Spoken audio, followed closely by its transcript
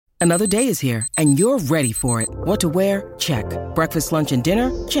Another day is here, and you're ready for it. What to wear? Check. Breakfast, lunch, and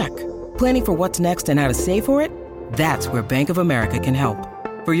dinner? Check. Planning for what's next and how to save for it? That's where Bank of America can help.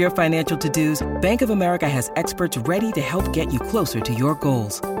 For your financial to-dos, Bank of America has experts ready to help get you closer to your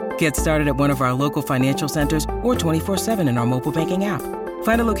goals. Get started at one of our local financial centers or 24/7 in our mobile banking app.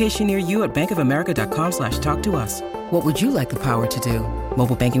 Find a location near you at bankofamerica.com/talktous. What would you like the power to do?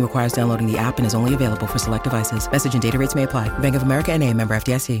 Mobile banking requires downloading the app and is only available for select devices. Message and data rates may apply. Bank of America N.A., member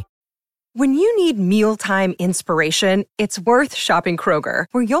FDIC. When you need mealtime inspiration, it's worth shopping Kroger,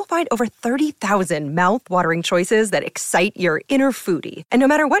 where you'll find over 30,000 mouth-watering choices that excite your inner foodie. And no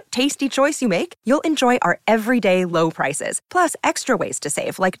matter what tasty choice you make, you'll enjoy our everyday low prices, plus extra ways to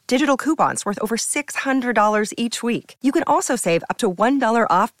save, like digital coupons worth over $600 each week. You can also save up to $1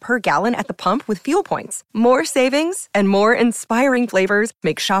 off per gallon at the pump with fuel points. More savings and more inspiring flavors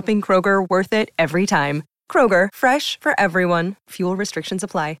make shopping Kroger worth it every time. Kroger, fresh for everyone. Fuel restrictions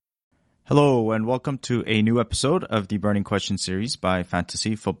apply. Hello, and welcome to a new episode of the Burning Question series by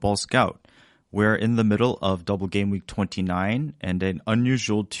Fantasy Football Scout. We're in the middle of Double Game Week 29 and an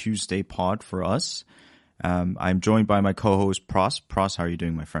unusual Tuesday pod for us. I'm joined by my co-host, Pras. Pras, how are you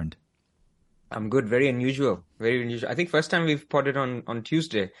doing, my friend? I'm good. Very unusual. Very unusual. I think first time we've podded on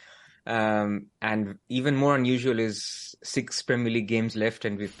Tuesday. And even more unusual is 6 Premier League games left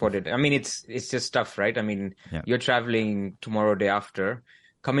and we've podded. I mean, it's just tough, right? I mean, You're traveling tomorrow, day after.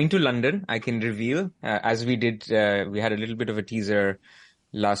 Coming to London, I can reveal, as we did, we had a little bit of a teaser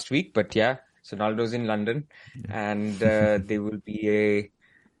last week, but yeah, Sonaldo's in London and there will be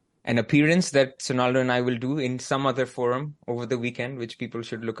an appearance that Sonaldo and I will do in some other forum over the weekend, which people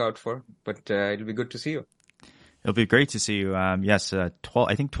should look out for, but it'll be good to see you. It'll be great to see you. Yes, I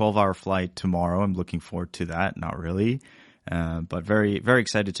think 12-hour flight tomorrow. I'm looking forward to that. Not really. But very, very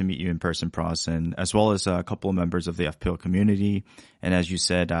excited to meet you in person, Pras, and as well as a couple of members of the FPL community. And as you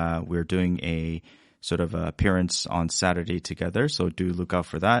said, we're doing a sort of appearance on Saturday together. So do look out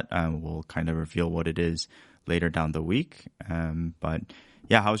for that. We'll kind of reveal what it is later down the week. But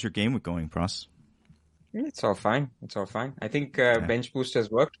yeah, how's your game week going, Pras? It's all fine. It's all fine. I think bench boost has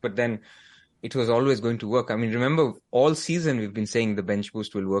worked, but then it was always going to work. I mean, remember all season we've been saying the bench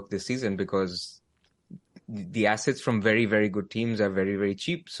boost will work this season because the assets from very, very good teams are very, very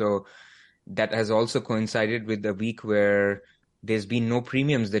cheap. So that has also coincided with a week where there's been no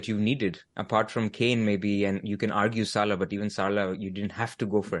premiums that you've needed, apart from Kane maybe, and you can argue Salah, but even Salah, you didn't have to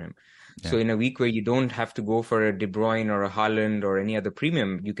go for him. Yeah. So in a week where you don't have to go for a De Bruyne or a Haaland or any other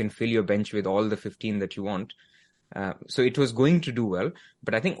premium, you can fill your bench with all the 15 that you want. So it was going to do well.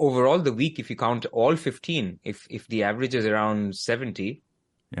 But I think overall the week, if you count all 15, if the average is around 70,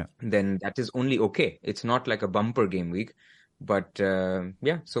 then that is only okay. It's not like a bumper game week, but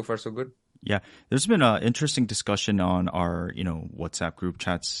so far so good. Yeah, there's been an interesting discussion on our, WhatsApp group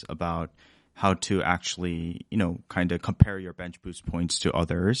chats about how to actually, kind of compare your bench boost points to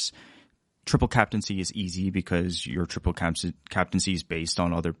others. Triple captaincy is easy because your triple captaincy is based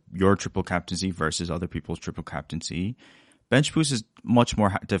on your triple captaincy versus other people's triple captaincy. Bench boost is much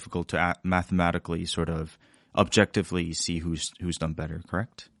more difficult to mathematically sort of objectively see who's done better,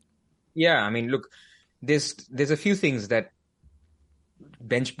 correct? Yeah, I mean, look, there's a few things that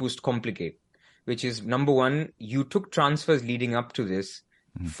bench boost complicate, which is number one, you took transfers leading up to this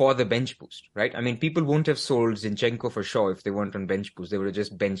for the bench boost, right? I mean, people won't have sold Zinchenko for sure if they weren't on bench boost. They would have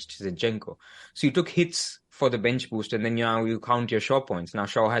just benched Zinchenko. So you took hits for the bench boost and then now you count your Shaw points. Now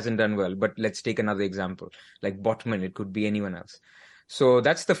Shaw hasn't done well, but let's take another example. Like Botman, it could be anyone else. So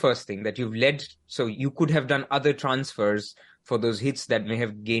that's the first thing that you've led. So you could have done other transfers for those hits that may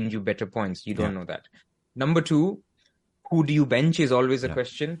have gained you better points. You don't know that. Number two, who do you bench is always a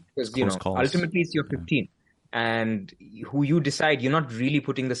question because, ultimately it's your 15 and who you decide, you're not really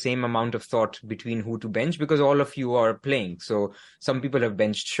putting the same amount of thought between who to bench because all of you are playing. So some people have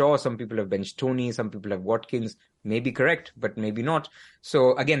benched Shaw, some people have benched Tony, some people have Watkins, maybe correct, but maybe not.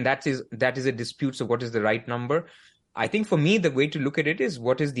 So again, that is a dispute. So what is the right number? I think for me, the way to look at it is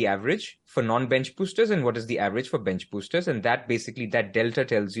what is the average for non-bench boosters and what is the average for bench boosters. And that basically, that delta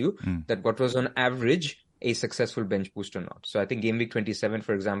tells you that what was on average a successful bench boost or not. So I think game week 27,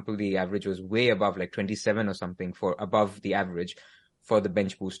 for example, the average was way above, like 27 or something for above the average for the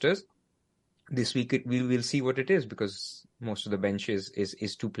bench boosters. This week, we will see what it is because most of the bench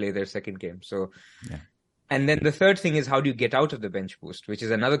is to play their second game. So And then the third thing is, how do you get out of the bench boost, which is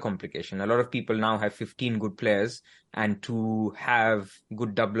another complication. A lot of people now have 15 good players, and to have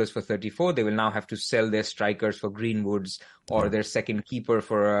good doublers for 34, they will now have to sell their strikers for Greenwoods or their second keeper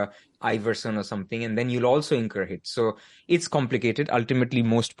for Iverson or something, and then you'll also incur hits. So it's complicated. Ultimately,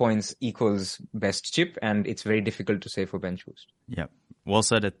 most points equals best chip, and it's very difficult to say for bench boost. Yeah, well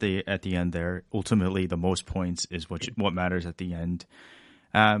said at the end there. Ultimately, the most points is what matters at the end.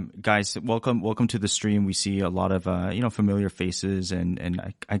 Guys, welcome to the stream. We see a lot of familiar faces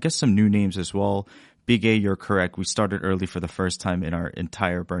and I guess some new names as well. Big A, you're correct. We started early for the first time in our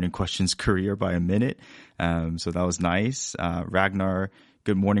entire Burning Questions career by a minute. So that was nice. Ragnar,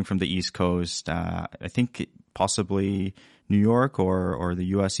 good morning from the East Coast. I think possibly New York or the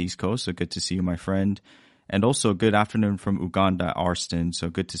US East Coast. So good to see you, my friend. And also good afternoon from Uganda, Arston. So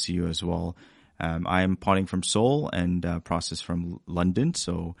good to see you as well. I am potting from Seoul and Process from London.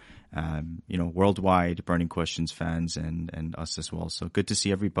 So, worldwide Burning Questions fans and us as well. So good to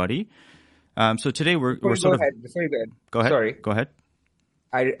see everybody. So today we're sort of... Before you go ahead. Go ahead. Sorry. Go ahead.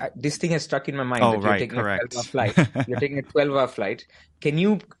 This thing has stuck in my mind. Oh, that you're right. taking Correct. A 12-hour flight. You're taking a 12-hour flight. Can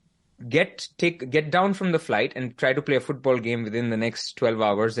you get down from the flight and try to play a football game within the next 12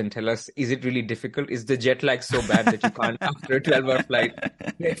 hours and tell us, is it really difficult? Is the jet lag so bad that you can't, after a 12-hour flight,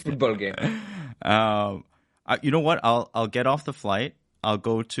 play a football game? You know what? I'll get off the flight. I'll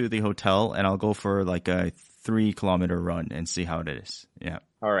go to the hotel and I'll go for like a 3-kilometer run and see how it is. Yeah.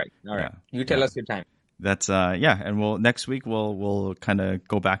 All right. Yeah. You tell us your time. That's and next week we'll kind of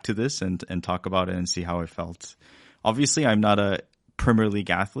go back to this and talk about it and see how it felt. Obviously, I'm not a Premier League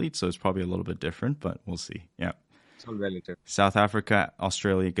athlete, so it's probably a little bit different, but we'll see. Yeah. It's all relative. South Africa,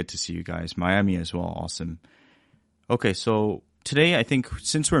 Australia, good to see you guys. Miami as well, awesome. Okay, so today, I think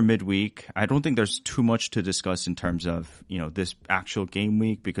since we're midweek, I don't think there's too much to discuss in terms of, this actual game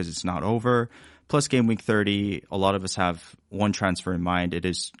week because it's not over. Plus game week 30, a lot of us have one transfer in mind. It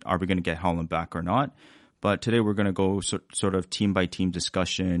is, are we going to get Haaland back or not? But today we're going to go sort of team by team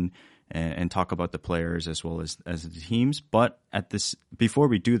discussion and talk about the players as well as the teams. But before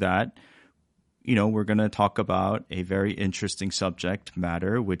we do that, we're going to talk about a very interesting subject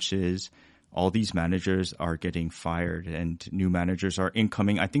matter, which is all these managers are getting fired and new managers are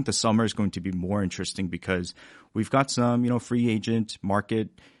incoming. I think the summer is going to be more interesting because we've got some, free agent market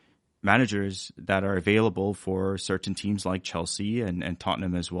managers that are available for certain teams like Chelsea and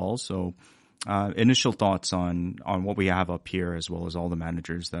Tottenham as well. So initial thoughts on what we have up here as well as all the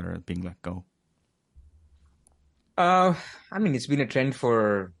managers that are being let go. It's been a trend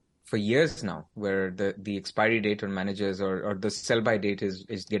for years now, where the expiry date on managers or the sell-by date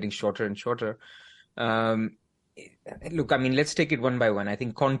is getting shorter and shorter. Look, let's take it one by one. I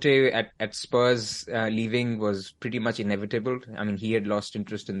think Conte at Spurs leaving was pretty much inevitable. He had lost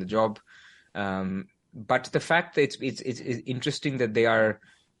interest in the job. But the fact that it's interesting that they are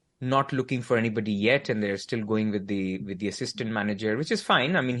not looking for anybody yet, and they're still going with the assistant manager, which is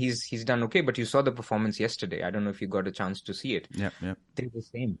fine. He's done okay, but you saw the performance yesterday. I don't know if you got a chance to see it. Yeah. They're the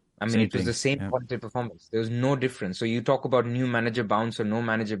same. It was the same quality performance. There was no difference. So you talk about new manager bounce or no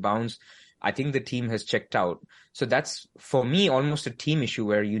manager bounce. I think the team has checked out. So that's, for me, almost a team issue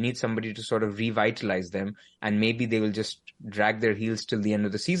where you need somebody to sort of revitalize them, and maybe they will just drag their heels till the end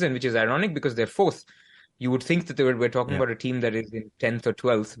of the season, which is ironic because they're fourth. You would think that we're talking about a team that is in 10th or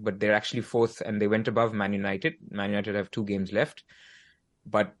 12th, but they're actually fourth and they went above Man United. Man United have 2 games left.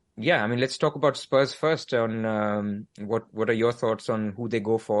 But yeah, let's talk about Spurs first. On what are your thoughts on who they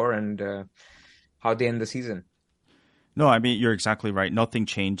go for and how they end the season? No, you're exactly right. Nothing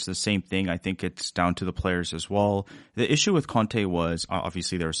changed. The same thing. I think it's down to the players as well. The issue with Conte was,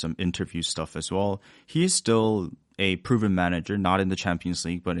 obviously there was some interview stuff as well. He is still a proven manager, not in the Champions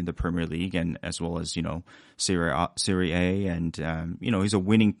League, but in the Premier League and as well as, Serie A. And, he's a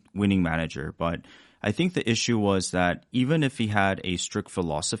winning manager. But I think the issue was that even if he had a strict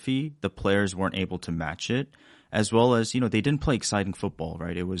philosophy, the players weren't able to match it. As well as, they didn't play exciting football,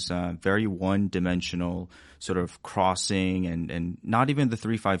 right? It was very one-dimensional sort of crossing and not even the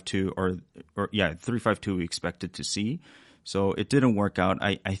 3-5-2 or 3-5-2 we expected to see. So it didn't work out.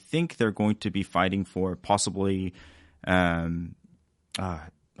 I think they're going to be fighting for possibly Nagelsmann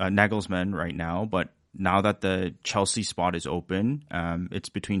right now, but now that the Chelsea spot is open, it's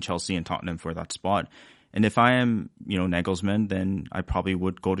between Chelsea and Tottenham for that spot. And if I am, Nagelsmann, then I probably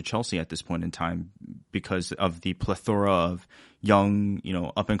would go to Chelsea at this point in time because of the plethora of young,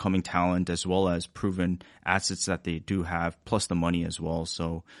 up-and-coming talent as well as proven assets that they do have, plus the money as well.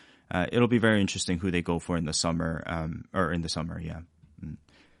 So it'll be very interesting who they go for in the summer, yeah.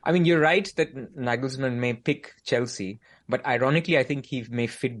 You're right that Nagelsmann may pick Chelsea, but ironically, I think he may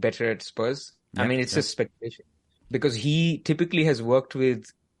fit better at Spurs. I mean, it's just speculation because he typically has worked with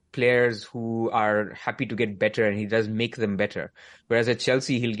players who are happy to get better and he does make them better. Whereas at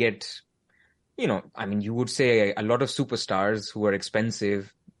Chelsea, he'll get, I mean, you would say a lot of superstars who are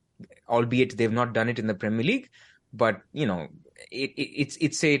expensive, albeit they've not done it in the Premier League. But,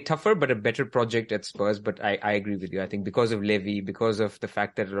 it's a tougher but a better project at Spurs. But I agree with you. I think because of Levy, because of the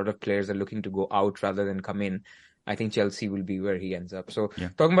fact that a lot of players are looking to go out rather than come in, I think Chelsea will be where he ends up. So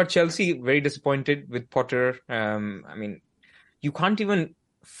talking about Chelsea, very disappointed with Potter. I mean, you can't even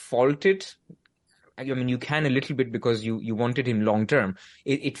fault it. I mean, you can a little bit because you wanted him long term.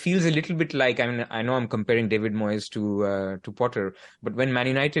 It feels a little bit like, I mean, I know I'm comparing David Moyes to Potter, but when Man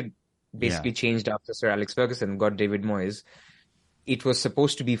United basically changed after Sir Alex Ferguson, got David Moyes, it was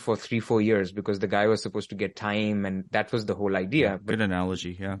supposed to be for 3-4 years because the guy was supposed to get time, and that was the whole idea. Good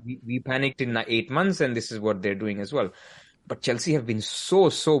analogy, yeah. We panicked in 8 months, and this is what they're doing as well. But Chelsea have been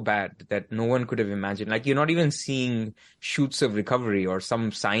so bad that no one could have imagined. Like, you're not even seeing shoots of recovery or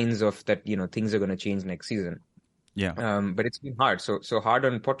some signs of that, things are going to change next season. Yeah. But it's been hard. So hard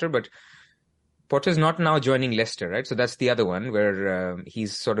on Potter, but Potter's not now joining Leicester, right? So that's the other one where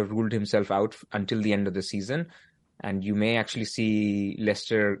he's sort of ruled himself out until the end of the season. And you may actually see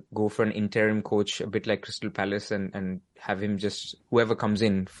Leicester go for an interim coach, a bit like Crystal Palace, and have him just whoever comes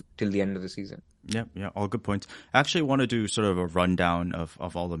in till the end of the season. Yeah, all good points. I actually want to do sort of a rundown of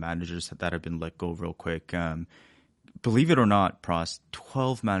all the managers that have been let go real quick. Believe it or not, Pras,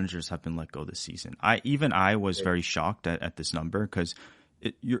 12 managers have been let go this season. I was very shocked at this number because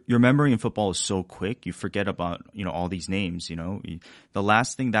your memory in football is so quick. You forget about, all these names, The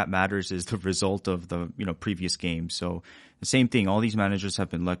last thing that matters is the result of the, previous game. So the same thing, all these managers have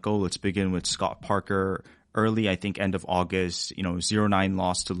been let go. Let's begin with Scott Parker. Early, I think end of August, 0-9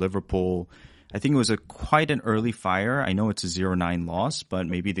 loss to Liverpool. I think it was quite an early fire. I know it's a 0-9 loss, but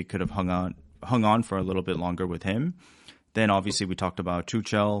maybe they could have hung on for a little bit longer with him. Then obviously we talked about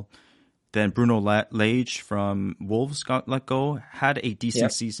Tuchel. Then Bruno Lage from Wolves got let go. Had a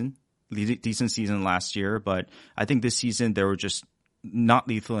decent season last year, but I think this season they were just not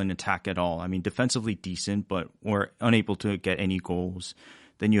lethal in attack at all. I mean, defensively decent, but were unable to get any goals.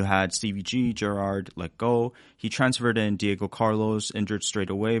 Then you had Stevie G, Gerrard let go. He transferred in Diego Carlos, injured straight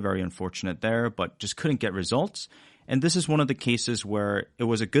away. Very unfortunate there, but just couldn't get results. And this is one of the cases where it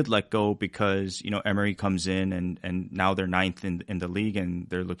was a good let go because, Emery comes in and now they're ninth in the league and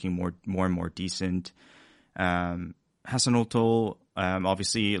they're looking more and more decent. Hasenhuttl,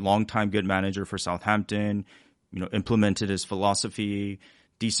 obviously long-time good manager for Southampton, implemented his philosophy,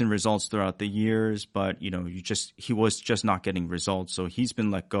 decent results throughout the years, but he was just not getting results, so he's been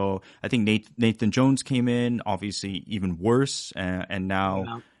let go. I think Nathan Jones came in, obviously even worse, and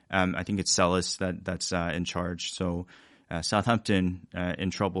now I think it's Sellis that's in charge. So Southampton in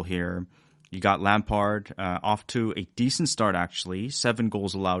trouble here. You got Lampard off to a decent start actually, 7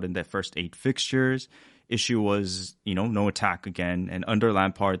 goals allowed in their first 8 fixtures. Issue was no attack again, and under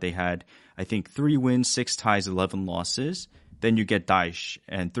Lampard they had I think 3 wins, 6 ties, 11 losses. Then you get Daesh,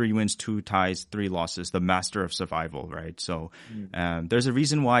 and 3 wins, 2 ties, 3 losses, the master of survival, right? So there's a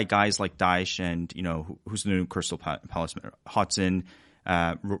reason why guys like Daesh and, who's the new Crystal Palace, Hodgson,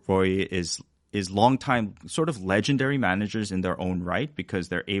 Roy is longtime sort of legendary managers in their own right because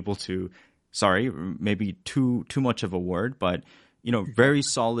they're able to, maybe too much of a word, but very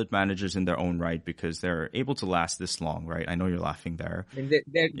solid managers in their own right because they're able to last this long, right? I know you're laughing there. I mean,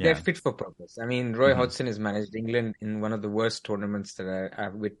 they're fit for purpose. I mean, Roy Hodgson has managed England in one of the worst tournaments that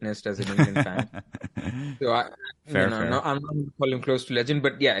I've witnessed as an England fan. So I'm not going to call him close to legend,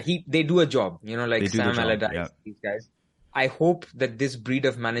 but yeah, they do a job. Like Sam Allardyce, these guys. I hope that this breed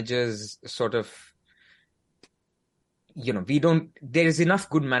of managers sort of, there is enough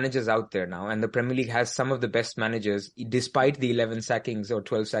good managers out there now, and the Premier League has some of the best managers, despite the 11 sackings or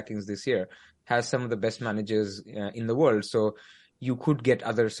 12 sackings this year, has some of the best managers in the world. So you could get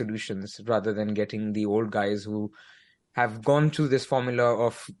other solutions rather than getting the old guys who have gone through this formula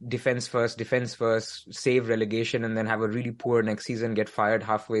of defense first, save relegation, and then have a really poor next season, get fired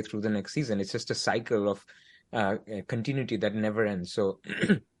halfway through the next season. It's just a cycle of continuity that never ends. So,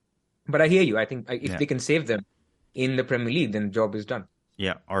 but I hear you. I think if they can save them in the Premier League, then the job is done.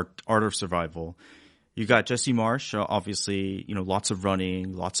 Yeah, art of survival. You got Jesse Marsch, obviously, lots of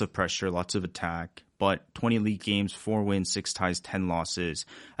running, lots of pressure, lots of attack, but 20 league games, 4 wins, 6 ties, 10 losses.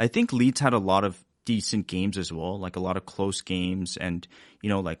 I think Leeds had a lot of decent games as well, like a lot of close games and,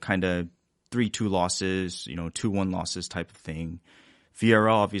 like kind of 3-2 losses, 2-1 losses type of thing.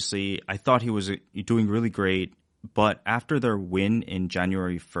 Vieira, obviously, I thought he was doing really great But after their win in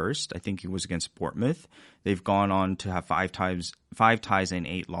January 1st, I think it was against Bournemouth, they've gone on to have five ties and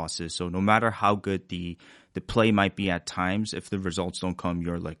 8 losses. So no matter how good the play might be at times, if the results don't come,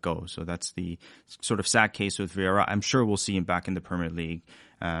 you're let go. So that's the sort of sad case with Vieira. I'm sure we'll see him back in the Premier League.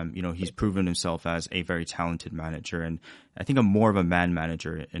 He's proven himself as a very talented manager, and I think more of a man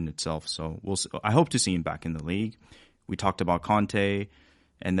manager in itself. So I hope to see him back in the league. We talked about Conte,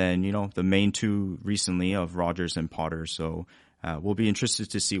 and then, the main two recently of Rodgers and Potter. So we'll be interested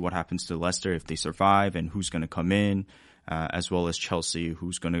to see what happens to Leicester if they survive and who's going to come in, as well as Chelsea,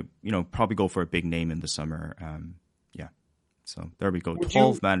 who's going to, probably go for a big name in the summer. So there we go.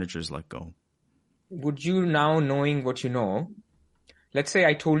 12 managers let go. Would you now, knowing what you know, let's say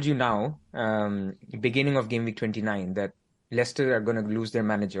I told you now, beginning of game week 29, that Leicester are going to lose their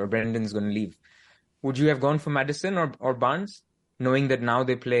manager or Brendan's going to leave. Would you have gone for Maddison or Barnes, knowing that now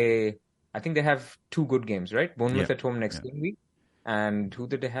they play, I think they have 2 good games, right? Bournemouth at home next game week. And who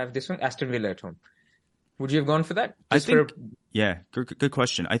did they have this one? Aston Villa at home. Would you have gone for that? Good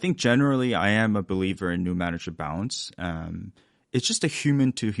question. I think generally I am a believer in new manager bounce. It's just a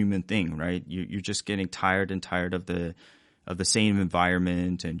human to human thing, right? You're just getting tired of the same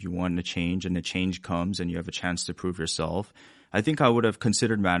environment, and you want to change, and the change comes and you have a chance to prove yourself. I think I would have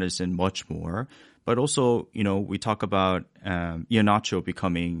considered Maddison much more, but also, we talk about Iheanacho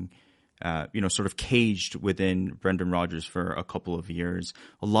becoming, sort of caged within Brendan Rodgers for a couple of years.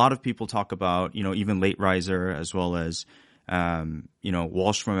 A lot of people talk about, even late riser, as well as,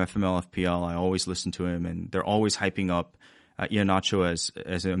 Walsh from FML FPL. I always listen to him, and they're always hyping up Iheanacho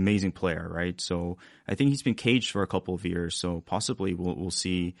as an amazing player, right? So I think he's been caged for a couple of years. So possibly we'll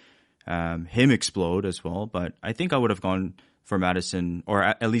see him explode as well. But I think I would have gone for Maddison, or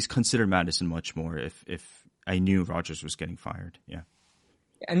at least considered Maddison much more if I knew Rodgers was getting fired. Yeah.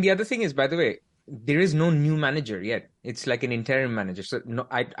 And the other thing is, by the way, there is no new manager yet. It's like an interim manager. So no,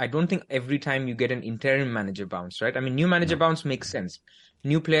 I don't think every time you get an interim manager bounce, right? I mean, new manager bounce makes sense.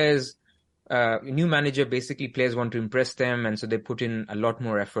 New players, new manager, basically players want to impress them, and so they put in a lot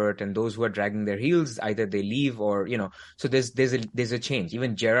more effort. And those who are dragging their heels, either they leave or, so there's a change.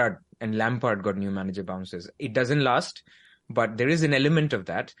 Even Gerrard and Lampard got new manager bounces. It doesn't last, but there is an element of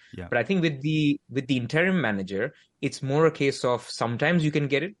that. Yeah. But I think with the interim manager, it's more a case of sometimes you can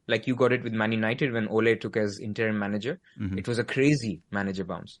get it, like you got it with Man United when Ole took as interim manager. Mm-hmm. It was a crazy manager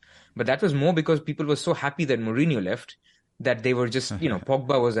bounce. But that was more because people were so happy that Mourinho left that they were just,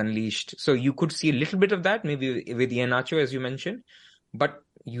 Pogba was unleashed. So you could see a little bit of that, maybe with Iheanacho, as you mentioned. But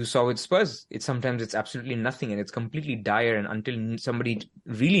you saw with Spurs, sometimes it's absolutely nothing, and it's completely dire. And until somebody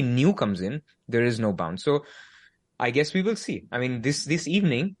really new comes in, there is no bounce. So I guess we will see. I mean, this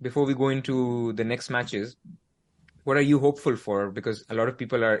evening, before we go into the next matches, what are you hopeful for? Because a lot of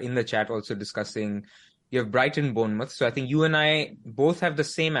people are in the chat also discussing. You have Brighton, Bournemouth. So I think you and I both have the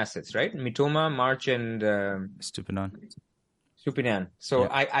same assets, right? Mitoma, March, and Stupinan. So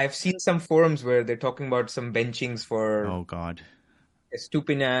yeah. I've seen some forums where they're talking about some benchings for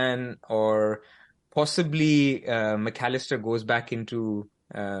Stupinan, or possibly McAllister goes back into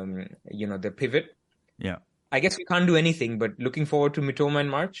the pivot. Yeah. I guess we can't do anything, but looking forward to Mitoma in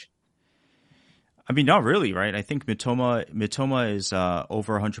March. I mean, not really, right? I think Mitoma is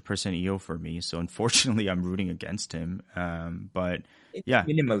over 100% EO for me, so unfortunately, I'm rooting against him. But it's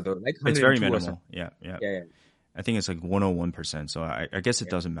minimal though, like it's very minimal. Yeah. I think it's like 101%. So I guess it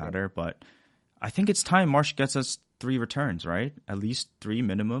doesn't matter, but I think it's time Marsh gets us 3 returns, right? At least 3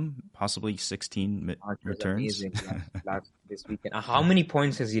 minimum, possibly 16 returns. This weekend. How many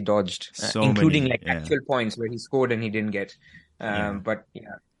points has he dodged? So including many, actual points where he scored and he didn't get. But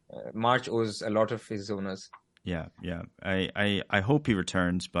March owes a lot of his owners. Yeah. I hope he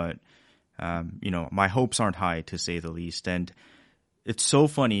returns, but my hopes aren't high, to say the least. And it's so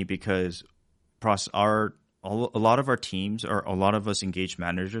funny because a lot of our teams, or a lot of us engaged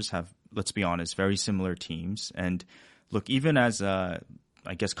managers, have, let's be honest, very similar teams. And look, even as I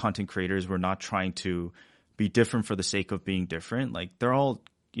guess content creators, we're not trying to be different for the sake of being different. Like, they're all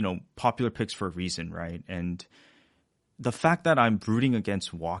popular picks for a reason, right? And the fact that I'm rooting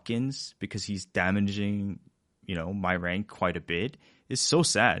against Watkins because he's damaging, my rank quite a bit is so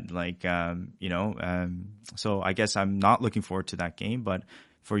sad. Like, so I guess I'm not looking forward to that game. But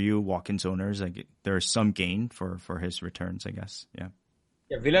for you Watkins owners, like, there's some gain for his returns, I guess. Yeah.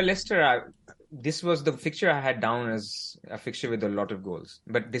 Yeah, Villa Leicester. This was the fixture I had down as a fixture with a lot of goals.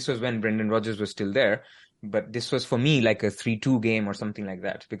 But this was when Brendan Rodgers was still there. But this was for me like a 3-2 game or something like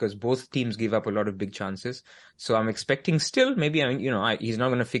that, because both teams give up a lot of big chances. So I'm expecting still, maybe, he's not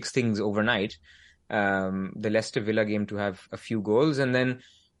going to fix things overnight. The Leicester Villa game to have a few goals. And then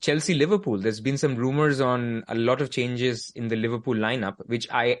Chelsea-Liverpool. There's been some rumors on a lot of changes in the Liverpool lineup, which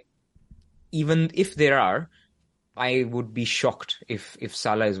even if there are, I would be shocked if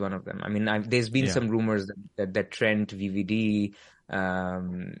Salah is one of them. I mean, there's been some rumors that Trent, VVD,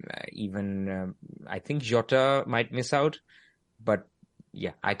 even I think Jota might miss out. But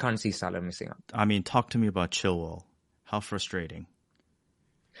yeah, I can't see Salah missing out. I mean, talk to me about Chilwell. How frustrating.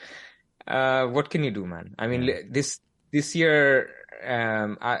 What can you do, man? I mean, this year,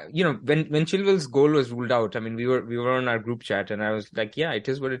 when Chilwell's goal was ruled out, I mean, we were on our group chat, and I was like, yeah, it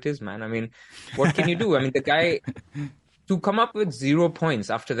is what it is, man. I mean, what can you do? I mean, the guy to come up with 0 points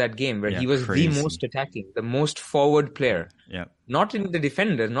after that game, where he was the most attacking, the most forward player, not in the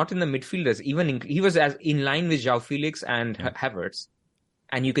defenders, not in the midfielders, he was as in line with João Felix and Havertz,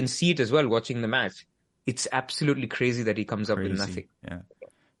 and you can see it as well watching the match. It's absolutely crazy that he comes up with nothing. Yeah.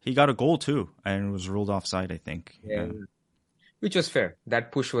 He got a goal too, and was ruled offside, I think. Yeah. Which was fair.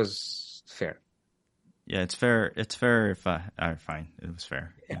 That push was fair. Yeah, it's fair. It's fair if fine. It was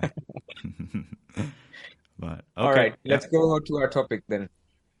fair. Yeah. But okay. All right, let's go to our topic then.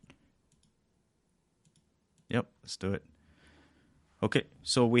 Yep, let's do it. Okay,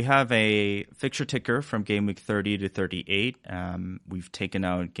 so we have a fixture ticker from game week 30 to 38. We've taken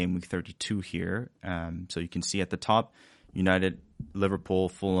out game week 32 here. So you can see at the top, United, Liverpool,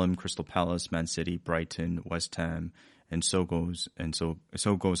 Fulham, Crystal Palace, Man City, Brighton, West Ham, and so goes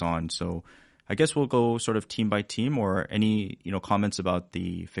on. So I guess we'll go sort of team by team, or any comments about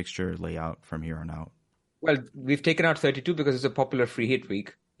the fixture layout from here on out. Well, we've taken out 32 because it's a popular free hit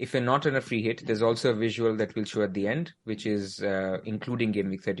week. If you're not on a free hit, there's also a visual that we'll show at the end, which is including game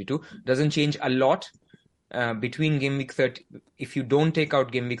week 32. Doesn't change a lot between game week 30. If you don't take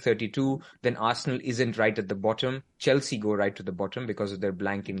out game week 32, then Arsenal isn't right at the bottom. Chelsea go right to the bottom because of their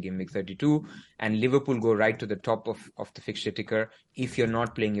blank in game week 32. And Liverpool go right to the top of the fixture ticker if you're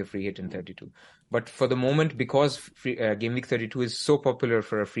not playing your free hit in 32. But for the moment, because game week 32 is so popular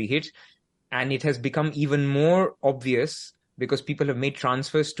for a free hit, and it has become even more obvious because people have made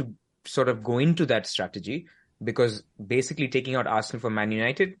transfers to sort of go into that strategy, because basically taking out Arsenal for Man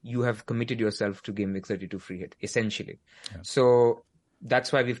United, you have committed yourself to game week 32 free hit, essentially. Yeah. So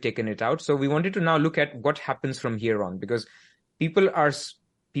that's why we've taken it out. So we wanted to now look at what happens from here on, because people,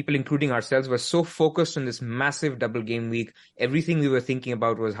 including ourselves, were so focused on this massive double game week. Everything we were thinking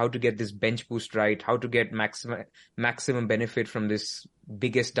about was how to get this bench boost right, how to get maximum benefit from this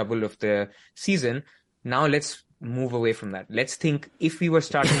biggest double of the season. Now let's move away from that. Let's think, if we were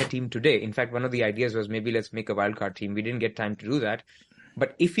starting a team today, in fact, one of the ideas was maybe let's make a wildcard team. We didn't get time to do that.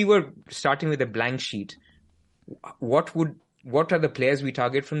 But if we were starting with a blank sheet, what are the players we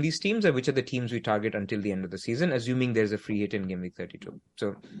target from these teams, and which are the teams we target until the end of the season, assuming there's a free hit in game week 32.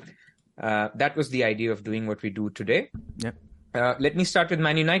 So that was the idea of doing what we do today. Yep. Let me start with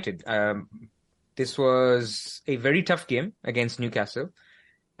Man United. This was a very tough game against Newcastle,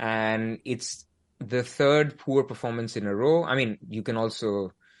 and it's the third poor performance in a row. I mean, you can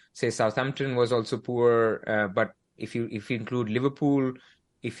also say Southampton was also poor, but if you include Liverpool,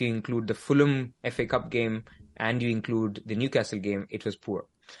 if you include the Fulham FA Cup game, and you include the Newcastle game, it was poor.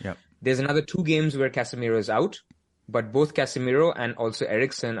 Yep. There's another 2 games where Casemiro is out, but both Casemiro and also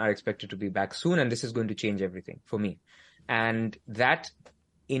Eriksen are expected to be back soon, and this is going to change everything for me. And that,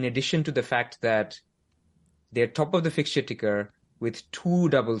 in addition to the fact that they're top of the fixture ticker with 2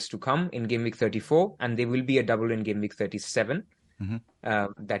 doubles to come in game week 34, and there will be a double in game week 37.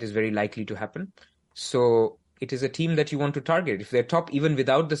 Mm-hmm. That is very likely to happen. So it is a team that you want to target. If they're top, even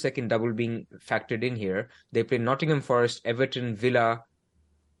without the second double being factored in here, they play Nottingham Forest, Everton, Villa,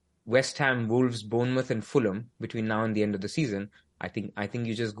 West Ham, Wolves, Bournemouth, and Fulham between now and the end of the season. I think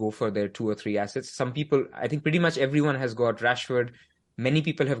you just go for their 2 or 3 assets. Some people, I think pretty much everyone has got Rashford. Many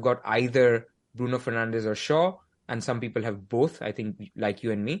people have got either Bruno Fernandes or Shaw, and some people have both, I think, like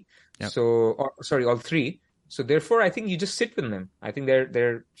you and me. Yep. All 3. So therefore, I think you just sit with them. I think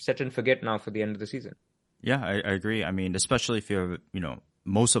they're set and forget now for the end of the season. Yeah, I agree. I mean, especially if you have,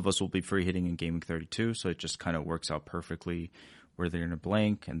 most of us will be free hitting in game week 32, so it just kind of works out perfectly where they're in a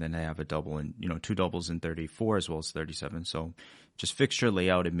blank, and then they have a double and 2 doubles in 34 as well as 37. So just fixture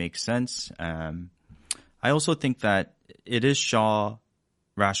layout, it makes sense. I also think that it is Shaw,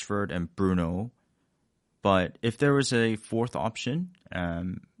 Rashford, and Bruno. But if there was a 4th option,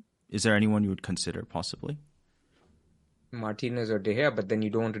 is there anyone you would consider possibly? Martinez or De Gea, but then you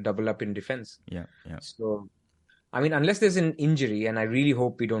don't want to double up in defense. Yeah. So, I mean, unless there's an injury, and I really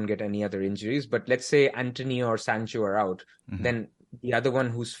hope we don't get any other injuries, but let's say Anthony or Sancho are out, mm-hmm. then the other one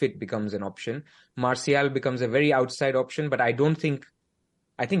who's fit becomes an option. Martial becomes a very outside option, but I think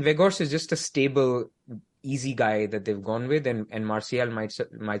Weghorst is just a stable easy guy that they've gone with, and Martial might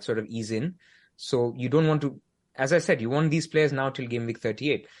sort of ease in. So you don't want to, as I said, you want these players now till game week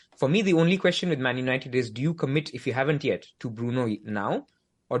 38. For me, the only question with Man United is, do you commit, if you haven't yet, to Bruno now,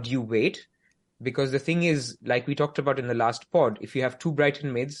 or do you wait? Because the thing is, like we talked about in the last pod, if you have two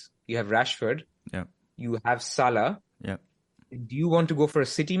Brighton mids, you have Rashford, Yeah. you have Salah. Yeah. Do you want to go for a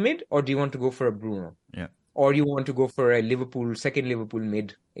City mid, or do you want to go for a Bruno? Yeah. Or you want to go for a second Liverpool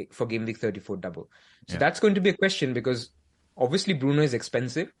mid for game week 34 double? So Yeah. that's going to be a question, because obviously Bruno is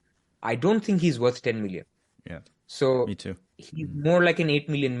expensive. I don't think he's worth 10 million. Yeah. So Me too. he's more like an 8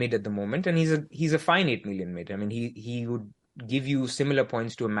 million mid at the moment, and he's a fine 8 million mid. I mean, he would give you similar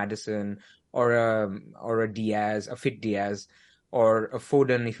points to a Maddison or a Diaz, a fit Diaz, or a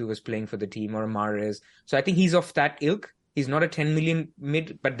Foden if he was playing for the team, or a Mahrez. So I think he's of that ilk. He's not a 10 million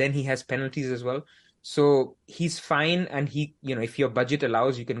mid, but then he has penalties as well. So he's fine, and if your budget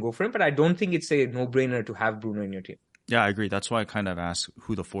allows, you can go for him. But I don't think it's a no-brainer to have Bruno in your team. Yeah, I agree. That's why I kind of asked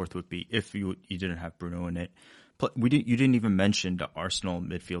who the fourth would be if you didn't have Bruno in it. But you didn't even mention the Arsenal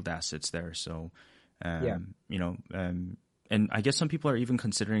midfield assets there. So, and I guess some people are even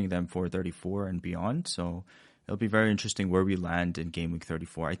considering them for 34 and beyond. So it'll be very interesting where we land in game week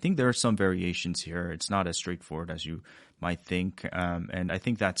 34. I think there are some variations here. It's not as straightforward as you might think. And I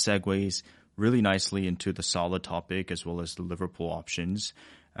think that segues really nicely into the Salah topic as well as the Liverpool options,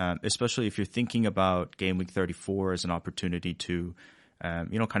 especially if you're thinking about game week 34 as an opportunity to,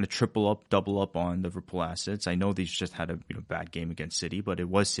 kind of triple up, double up on Liverpool assets. I know these just had a bad game against City, but it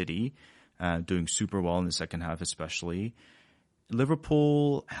was City doing super well in the second half, especially.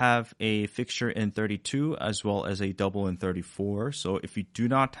 Liverpool have a fixture in 32 as well as a double in 34. So if you do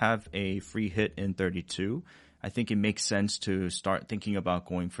not have a free hit in 32, I think it makes sense to start thinking about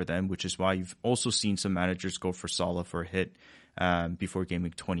going for them, which is why you've also seen some managers go for Salah for a hit before game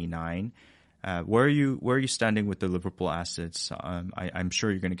week 29. Where are you standing with the Liverpool assets? I'm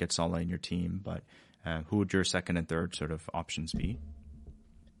sure you're going to get Salah in your team, but who would your second and third sort of options be?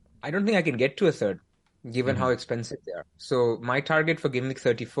 I don't think I can get to a third, given how expensive they are. So my target for game week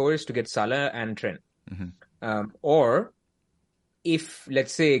 34 is to get Salah and Trent. Or if,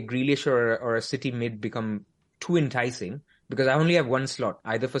 let's say, Grealish or a City mid become too enticing, because I only have one slot,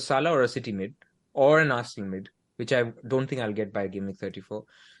 either for Salah or a City mid, or an Arsenal mid, which I don't think I'll get by game week 34.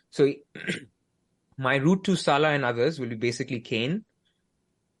 So my route to Salah and others will be basically Kane,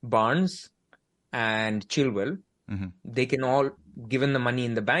 Barnes, and Chilwell. They can all, given the money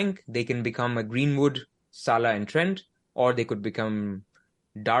in the bank, they can become a Greenwood, Salah and Trent, or they could become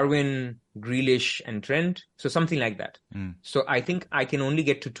Darwin, Grealish and Trent. So something like that. So I think I can only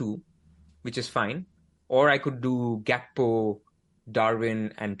get to two, which is fine. Or I could do Gakpo,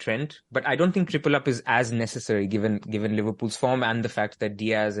 Darwin and Trent. But I don't think triple up is as necessary given Liverpool's form and the fact that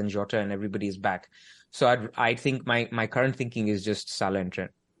Diaz and Jota and everybody is back. So I think my current thinking is just Salah and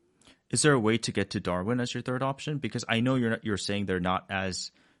Trent. Is there a way to get to Darwin as your third option? Because I know you're saying they're not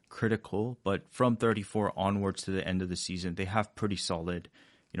as critical, but from 34 onwards to the end of the season, they have pretty solid,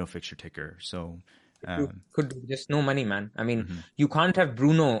 fixture ticker. So could just no money, man. I mean, you can't have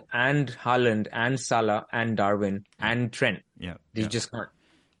Bruno and Haaland and Salah and Darwin and Trent. Yeah, you just can't.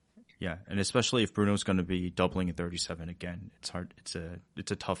 Yeah, and especially if Bruno's going to be doubling at 37 again, it's hard. It's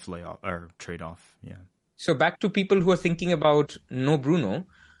a tough layoff or trade-off. Yeah. So back to people who are thinking about no Bruno.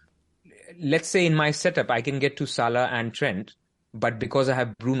 Let's say in my setup, I can get to Salah and Trent, but because I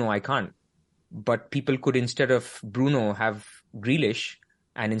have Bruno, I can't. But people could, instead of Bruno, have Grealish,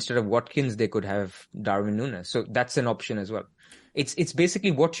 and instead of Watkins, they could have Darwin Núñez. So that's an option as well. It's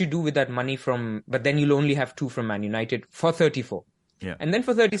basically what you do with that money but then you'll only have two from Man United for 34. Yeah. And then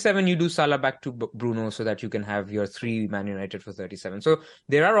for 37, you do Salah back to Bruno so that you can have your three Man United for 37. So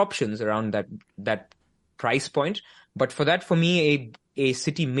there are options around that price point. But for that, for me, a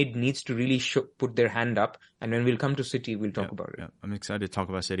City mid needs to really put their hand up. And when we'll come to City, we'll talk about it. Yeah. I'm excited to talk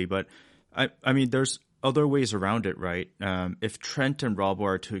about City. But I mean, there's other ways around it, right? If Trent and Robbo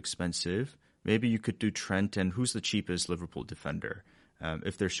are too expensive, maybe you could do Trent and who's the cheapest Liverpool defender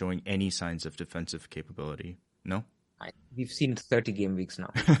if they're showing any signs of defensive capability. No? We've seen 30 game weeks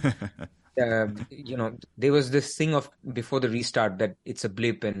now. There was this thing of before the restart that it's a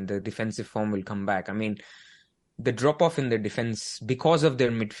blip and the defensive form will come back. I mean, the drop-off in their defense because of their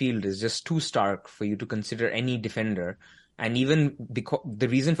midfield is just too stark for you to consider any defender. And even because the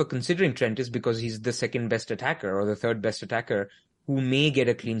reason for considering Trent is because he's the second best attacker or the third best attacker who may get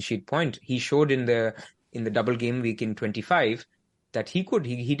a clean sheet point. He showed in the double game week in 25 that he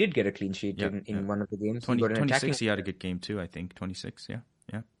did get a clean sheet in one of the games. 26, he had a good game too, I think. 26,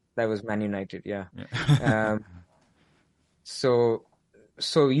 yeah. That was Man United, yeah. So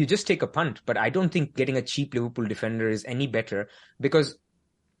So you just take a punt, but I don't think getting a cheap Liverpool defender is any better because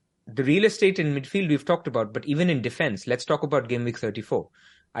the real estate in midfield we've talked about, but even in defense, let's talk about game week 34.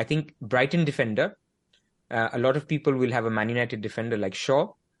 I think Brighton defender, a lot of people will have a Man United defender like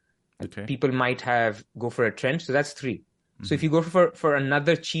Shaw. Okay. People might go for a Trent, so that's 3. So if you go for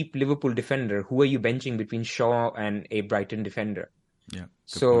another cheap Liverpool defender, who are you benching between Shaw and a Brighton defender? Yeah.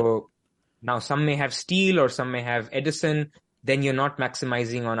 So now some may have Steele or some may have Edison. Then you're not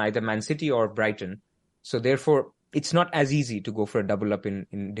maximizing on either Man City or Brighton. So therefore, it's not as easy to go for a double up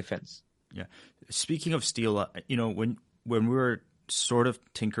in defense. Yeah. Speaking of Steele, when we were sort of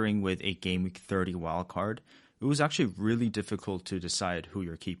tinkering with a game week 30 wild card, it was actually really difficult to decide who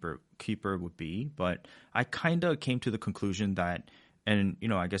your keeper would be. But I kind of came to the conclusion that, and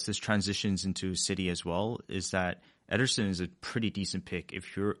I guess this transitions into City as well, is that Ederson is a pretty decent pick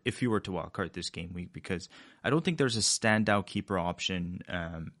if you were to wild card this game week, because I don't think there's a standout keeper option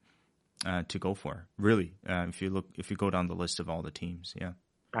to go for, really. If you go down the list of all the teams, yeah.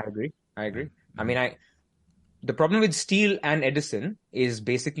 I agree. I mean, the problem with Steele and Edison is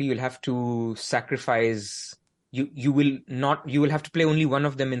basically you'll have to sacrifice. You will have to play only one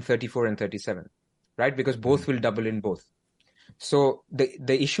of them in 34 and 37, right? Because both will double in both. So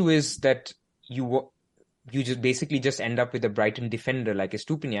the issue is that you just basically just end up with a Brighton defender like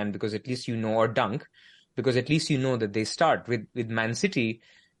Estupinian, because at least or Dunk, because at least that they start. With Man City,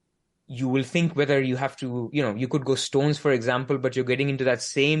 you will think whether you have to, you could go Stones, for example, but you're getting into that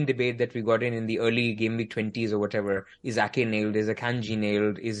same debate that we got in the early game week 20s or whatever. Is Ake nailed? Is Akanji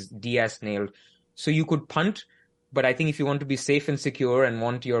nailed? Is Diaz nailed? So you could punt, but I think if you want to be safe and secure and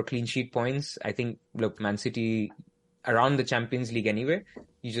want your clean sheet points, I think, look, Man City around the Champions League anyway,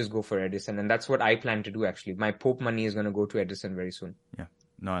 you just go for Edison. And that's what I plan to do, actually. My Pope money is going to go to Edison very soon. Yeah.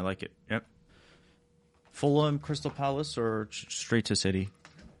 No, I like it. Yep. Fulham, Crystal Palace, or straight to City?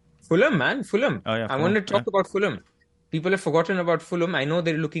 Fulham, man. Fulham. Oh, yeah, I want to talk about Fulham. People have forgotten about Fulham. I know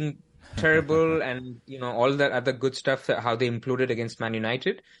they're looking terrible and, all that other good stuff, how they imploded against Man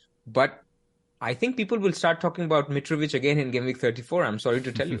United. But I think people will start talking about Mitrovic again in game week 34. I'm sorry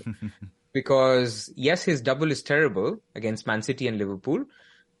to tell you. Because, yes, his double is terrible against Man City and Liverpool,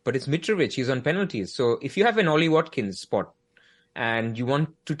 but it's Mitrovic. He's on penalties. So if you have an Ollie Watkins spot and you want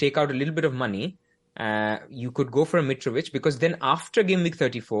to take out a little bit of money, you could go for a Mitrovic, because then after game week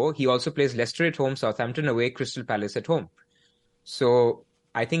 34, he also plays Leicester at home, Southampton away, Crystal Palace at home. So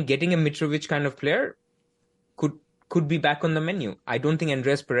I think getting a Mitrovic kind of player could be back on the menu. I don't think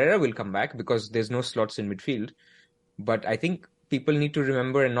Andres Pereira will come back because there's no slots in midfield. But I think people need to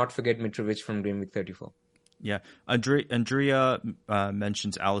remember and not forget Mitrovic from game week 34. Yeah. Andrea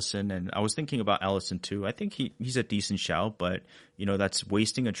mentions Alisson, and I was thinking about Alisson too. I think he's a decent shout, but, that's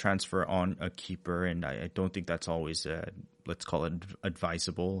wasting a transfer on a keeper, and I don't think that's always, let's call it,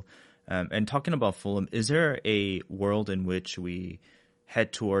 advisable. And talking about Fulham, is there a world in which we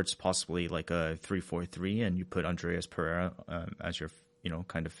head towards possibly like a 3-4-3 and you put Andreas Pereira as your,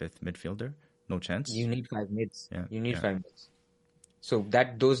 kind of fifth midfielder? No chance? You need 5 mids. Yeah. You need 5 mids. So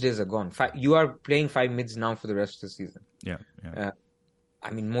those days are gone. You are playing 5 mids now for the rest of the season. Yeah.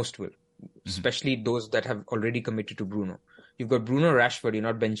 I mean, most will, especially those that have already committed to Bruno. You've got Bruno, Rashford, you're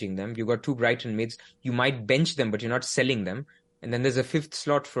not benching them. You've got 2 Brighton mids. You might bench them, but you're not selling them. And then there's a 5th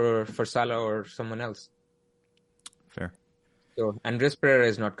slot for Salah or someone else. Fair. So Andres Pereira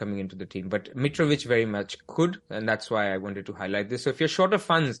is not coming into the team, but Mitrovic very much could, and that's why I wanted to highlight this. So if you're short of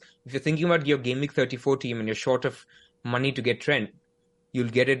funds, if you're thinking about your Game Week 34 team and you're short of money to get Trent, you'll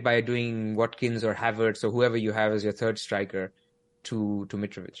get it by doing Watkins or Havertz or whoever you have as your third striker to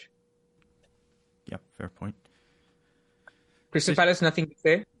Mitrovic. Yeah, fair point. Crystal Palace, nothing to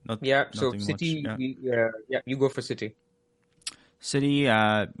say. So City, much, you go for City. City,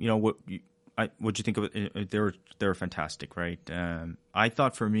 what'd you think of it? They were fantastic, right? I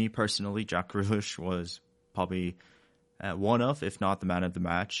thought, for me personally, Jack Grealish was probably one of, if not the man of the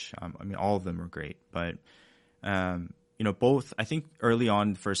match. I mean, all of them were great, but both. I think early on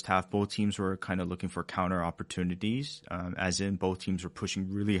in the first half, both teams were kind of looking for counter opportunities, as in both teams were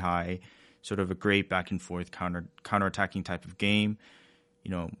pushing really high, sort of a great back and forth counter-attacking type of game.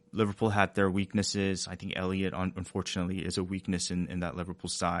 Liverpool had their weaknesses. I think Elliott, unfortunately, is a weakness in that Liverpool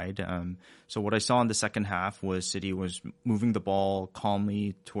side. So what I saw in the second half was City was moving the ball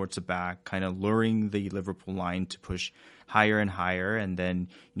calmly towards the back, kind of luring the Liverpool line to push higher and higher. And then,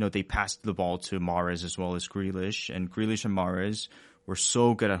 they passed the ball to Mahrez as well as Grealish. And Grealish and Mahrez were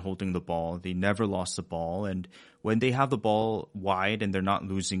so good at holding the ball. They never lost the ball. And when they have the ball wide and they're not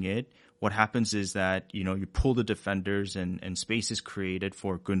losing it, what happens is that, you pull the defenders and space is created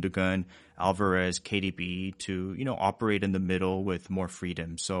for Gundogan, Alvarez, KDB to, operate in the middle with more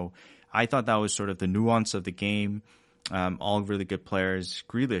freedom. So I thought that was sort of the nuance of the game. All really good players.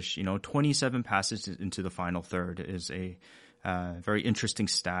 Grealish, 27 passes into the final third is a very interesting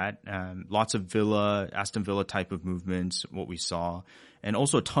stat. Lots of Aston Villa type of movements, what we saw, and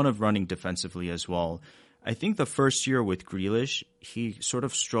also a ton of running defensively as well. I think the first year with Grealish, he sort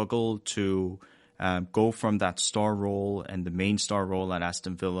of struggled to go from that star role and the main star role at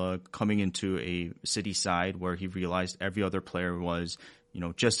Aston Villa coming into a City side where he realized every other player was,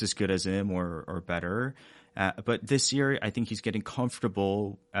 just as good as him or better. But this year, I think he's getting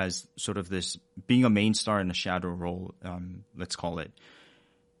comfortable as sort of this being a main star in a shadow role, let's call it.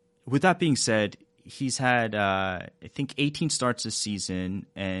 With that being said, he's had, I think, 18 starts this season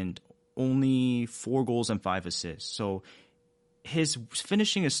and only 4 goals and 5 assists. So his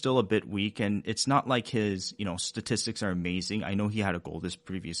finishing is still a bit weak, and it's not like his, statistics are amazing. I know he had a goal this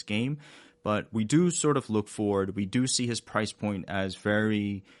previous game, but we do sort of look forward. We do see his price point as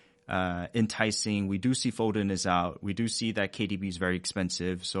very enticing. We do see Foden is out. We do see that KDB is very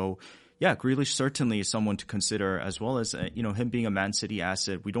expensive. So yeah, Grealish certainly is someone to consider, as well as, him being a Man City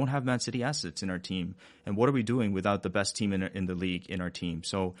asset. We don't have Man City assets in our team. And what are we doing without the best team in the league in our team?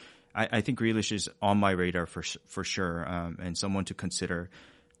 So I think Grealish is on my radar for sure, and someone to consider.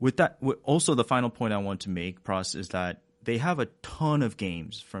 With that, also the final point I want to make, Pras, is that they have a ton of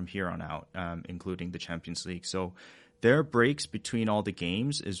games from here on out, including the Champions League. So their breaks between all the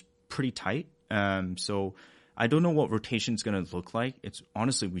games is pretty tight. So I don't know what rotation is going to look like. It's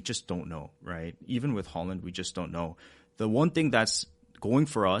honestly, we just don't know, right? Even with Haaland, we just don't know. The one thing that's going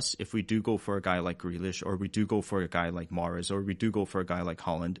for us, if we do go for a guy like Grealish, or we do go for a guy like Mahrez, or we do go for a guy like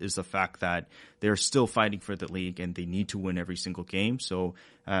Haaland, is the fact that they're still fighting for the league and they need to win every single game. So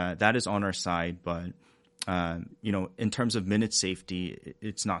that is on our side. But in terms of minute safety,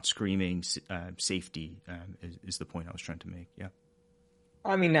 it's not screaming safety. Is the point I was trying to make? Yeah.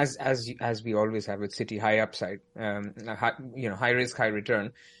 I mean, as we always have with City, high upside, high risk, high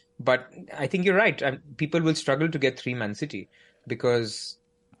return. But I think you're right. People will struggle to get 3-Man City because,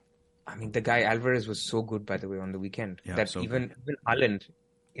 I mean, the guy Alvarez was so good, by the way, on the weekend, that so even Haaland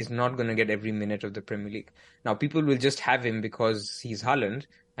is not going to get every minute of the Premier League. Now, people will just have him because he's Haaland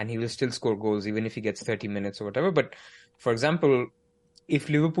and he will still score goals even if he gets 30 minutes or whatever. But, for example, if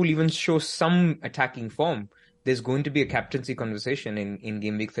Liverpool even shows some attacking form, there's going to be a captaincy conversation in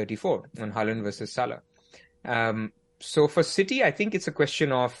game week 34 on Haaland versus Salah. So for City, I think it's a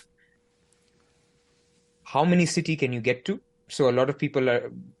question of how many City can you get to? So a lot of people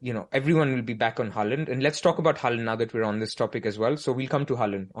are, everyone will be back on Haaland. And let's talk about Haaland now that we're on this topic as well. So we'll come to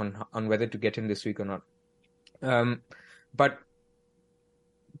Haaland on whether to get him this week or not. But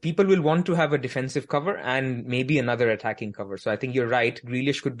people will want to have a defensive cover and maybe another attacking cover. So I think you're right.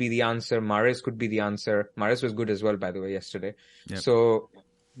 Grealish could be the answer. Mahrez could be the answer. Mahrez was good as well, by the way, yesterday. Yep. So,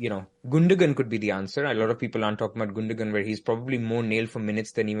 Gundogan could be the answer. A lot of people aren't talking about Gundogan, where he's probably more nailed for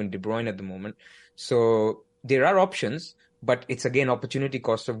minutes than even De Bruyne at the moment. So there are options, but it's again opportunity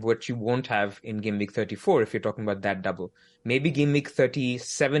cost of what you won't have in game week 34 if you're talking about that double. Maybe game week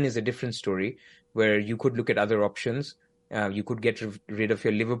 37 is a different story where you could look at other options. You could get rid of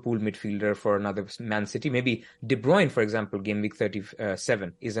your Liverpool midfielder for another Man City. Maybe De Bruyne, for example, game week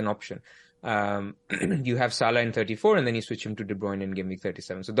 37 is an option. You have Salah in 34 and then you switch him to De Bruyne in game week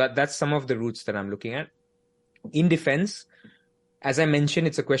 37. So that's some of the routes that I'm looking at. In defense, as I mentioned,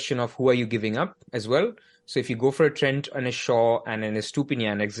 it's a question of who are you giving up as well. So if you go for a Trent and a Shaw and an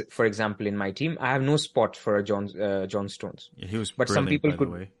Estupinian, for example, in my team, I have no spot for a John Stones. Yeah, he was brilliant, some people by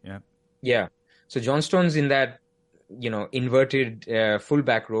the way. Yeah. So John Stones in that, inverted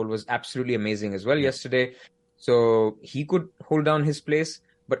fullback role was absolutely amazing as well yesterday. So he could hold down his place,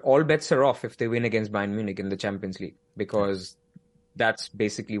 but all bets are off if they win against Bayern Munich in the Champions League, because that's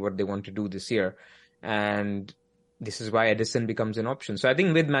basically what they want to do this year. And this is why Edison becomes an option. So I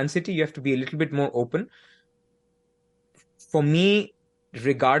think with Man City, you have to be a little bit more open. For me,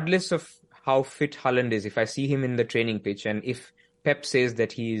 regardless of how fit Haaland is, if I see him in the training pitch and if Pep says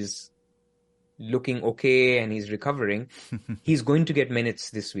that he's looking okay and he's recovering, he's going to get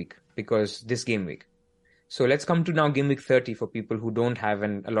minutes this week, because this game week. So let's come to now game week 30 for people who don't have,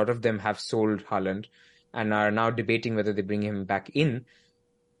 and a lot of them have sold Haaland and are now debating whether they bring him back in.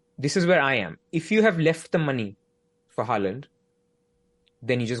 This is where I am. If you have left the money for Haaland,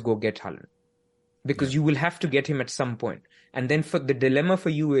 then you just go get Haaland, because you will have to get him at some point. And then for the dilemma for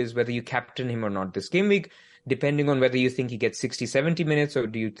you is whether you captain him or not this game week, depending on whether you think he gets 60, 70 minutes or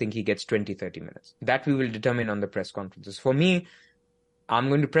do you think he gets 20, 30 minutes. That we will determine on the press conferences. For me, I'm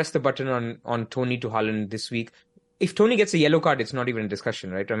going to press the button on Tony to Haaland this week. If Tony gets a yellow card, it's not even a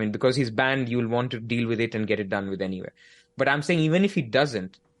discussion, right? I mean, because he's banned, you'll want to deal with it and get it done with anyway. But I'm saying even if he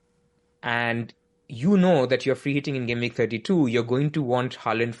doesn't, and you know that you're free hitting in game week 32, you're going to want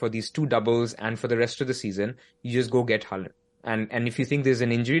Haaland for these 2 doubles and for the rest of the season, you just go get Haaland. And if you think there's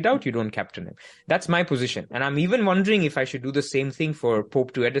an injury doubt, you don't captain him. That's my position. And I'm even wondering if I should do the same thing for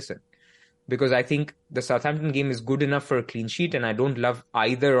Pope to Edison. Because I think the Southampton game is good enough for a clean sheet, and I don't love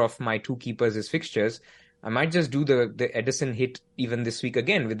either of my 2 keepers as fixtures. I might just do the Edison hit even this week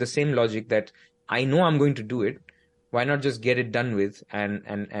again with the same logic that I know I'm going to do it. Why not just get it done with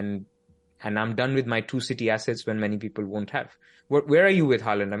and I'm done with my 2 City assets when many people won't have. Where are you with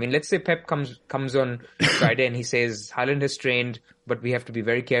Haaland? I mean, let's say Pep comes on Friday and he says Haaland has trained, but we have to be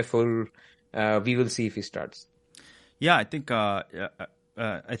very careful. We will see if he starts. Yeah, I think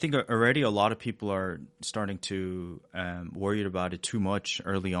already a lot of people are starting to worried about it too much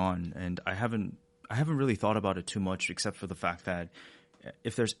early on, and I haven't really thought about it too much, except for the fact that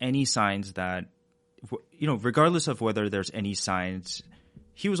if there's any signs that, regardless of whether there's any signs,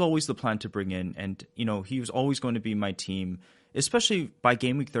 he was always the plan to bring in, and he was always going to be my team, especially by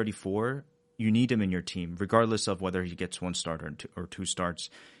game week 34. You need him in your team, regardless of whether he gets 1 start or 2 starts.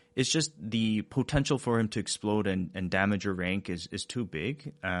 It's just the potential for him to explode and damage your rank is too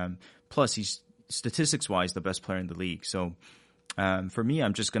big. Plus, he's statistics-wise the best player in the league. So for me,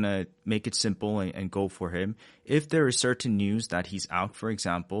 I'm just going to make it simple and go for him. If there is certain news that he's out, for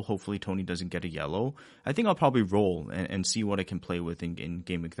example, hopefully Tony doesn't get a yellow, I think I'll probably roll and see what I can play with in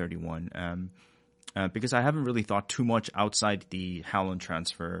Game Week 31. Because I haven't really thought too much outside the Haaland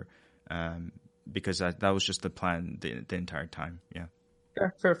transfer because that was just the plan the entire time. Yeah.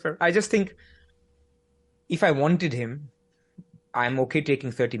 Fair. I just think if I wanted him, I'm okay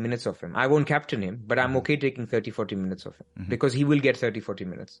taking 30 minutes of him. I won't captain him, but I'm okay taking 30, 40 minutes of him because he will get 30, 40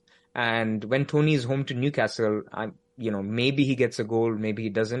 minutes. And when Tony is home to Newcastle, maybe he gets a goal, maybe he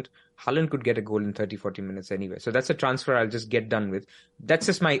doesn't. Haaland could get a goal in 30, 40 minutes anyway. So that's a transfer I'll just get done with. That's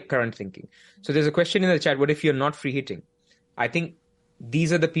just my current thinking. So there's a question in the chat. What if you're not free hitting? I think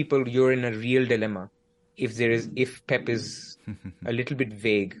these are the people you're in a real dilemma. If Pep is a little bit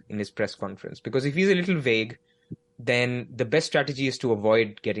vague in his press conference, because if he's a little vague, then the best strategy is to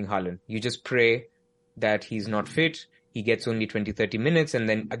avoid getting Haaland. You just pray that he's not fit. He gets only 20, 30 minutes. And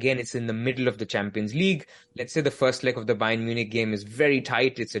then again, it's in the middle of the Champions League. Let's say the first leg of the Bayern Munich game is very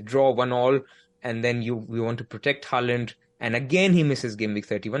tight. It's a draw, 1-1. And then we want to protect Haaland. And again, he misses game week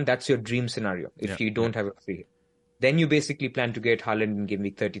 31. That's your dream scenario if you don't have a free hit. Then you basically plan to get Haaland in game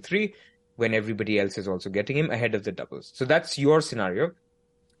week 33 when everybody else is also getting him ahead of the doubles. So that's your scenario.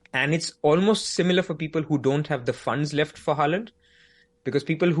 And it's almost similar for people who don't have the funds left for Haaland, because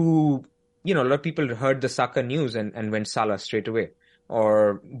people who, a lot of people heard the Saka news and went Salah straight away,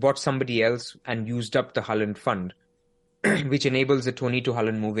 or bought somebody else and used up the Haaland fund, which enables the Tony to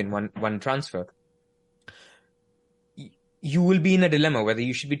Haaland move in one transfer. You will be in a dilemma whether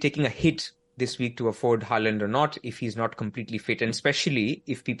you should be taking a hit this week to afford Haaland or not if he's not completely fit, and especially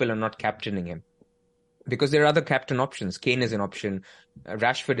if people are not captaining him. Because there are other captain options. Kane is an option.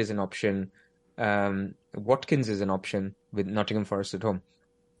 Rashford is an option. Watkins is an option with Nottingham Forest at home.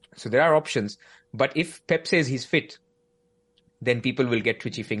 So there are options. But if Pep says he's fit, then people will get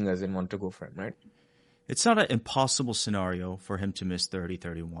twitchy fingers and want to go for him, right? It's not an impossible scenario for him to miss 30,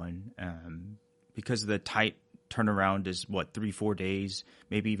 31 because the tight turnaround is 3-4 days,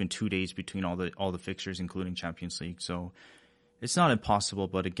 maybe even 2 days between all the fixtures, including Champions League. So it's not impossible,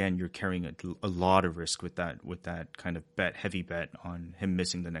 but again, you're carrying a lot of risk with that kind of heavy bet on him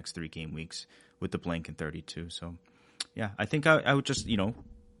missing the next 3 game weeks with the blank in 32. So, yeah, I think I would just,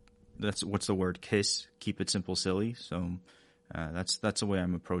 that's what's the word? Kiss, keep it simple, silly. So that's the way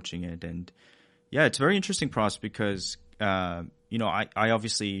I'm approaching it, and yeah, it's very interesting, Pras, because I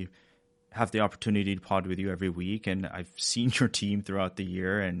obviously have the opportunity to pod with you every week, and I've seen your team throughout the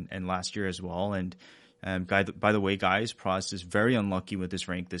year and last year as well, and. By the way, guys, Pras is very unlucky with his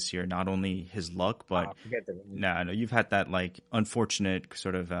rank this year. Not only his luck, but I know you've had that unfortunate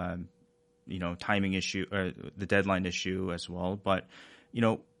sort of timing issue, or the deadline issue as well. But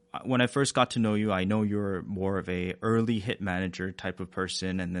when I first got to know you, I know you're more of a early hit manager type of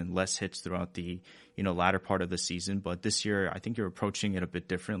person, and then less hits throughout the latter part of the season. But this year, I think you're approaching it a bit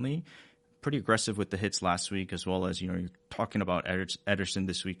differently. Pretty aggressive with the hits last week, as well as you're talking about Ederson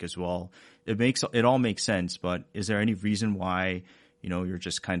this week as well. It all makes sense, but is there any reason why you're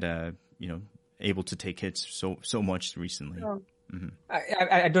just kind of able to take hits so much recently? Mm-hmm.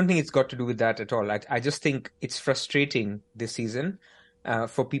 I don't think it's got to do with that at all. I just think it's frustrating this season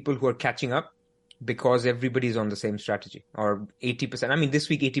for people who are catching up because everybody's on the same strategy, or 80%. I mean, this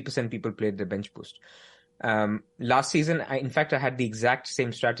week, 80% people played the bench boost. Last season, in fact, I had the exact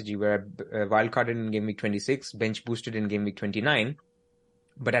same strategy where I wildcarded in game week 26, bench boosted in game week 29.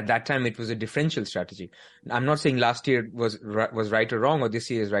 But at that time, it was a differential strategy. I'm not saying last year was right or wrong, or this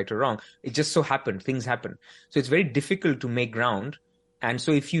year is right or wrong. It just so happened. Things happen. So it's very difficult to make ground. And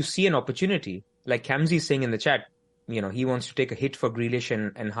so if you see an opportunity, like Kamzi is saying in the chat, he wants to take a hit for Grealish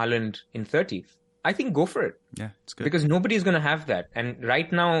and Haaland in 30. I think go for it. Yeah, it's good. Because nobody's going to have that. And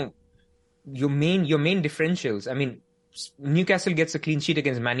right now, your main differentials, I mean, Newcastle gets a clean sheet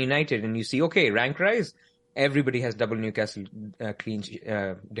against Man United and you see, okay, rank rise. Everybody has double Newcastle clean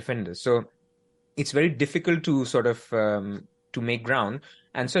defenders. So it's very difficult to sort of to make ground.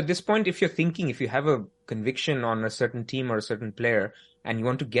 And so at this point, if you have a conviction on a certain team or a certain player and you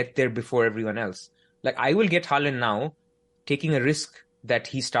want to get there before everyone else, like I will get Haaland now, taking a risk that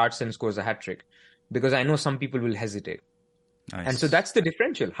he starts and scores a hat-trick, because I know some people will hesitate. Nice. And so that's the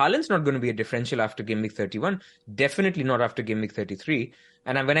differential. Haaland's not going to be a differential after game week 31. Definitely not after game week 33.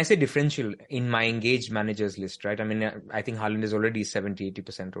 And when I say differential, in my engaged managers list, right? I mean, I think Haaland is already 70,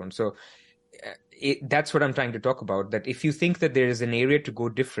 80% owned. So that's what I'm trying to talk about. That if you think that there is an area to go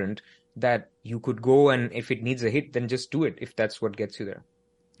different, that you could go, and if it needs a hit, then just do it, if that's what gets you there.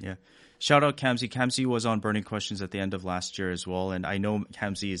 Yeah. Shout out Kamzi. Kamzi was on Burning Questions at the end of last year as well. And I know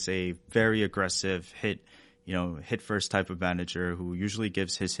Kamzi is a very aggressive hit first type of manager who usually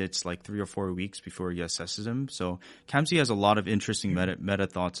gives his hits like 3 or 4 weeks before he assesses them. So Kamzi has a lot of interesting meta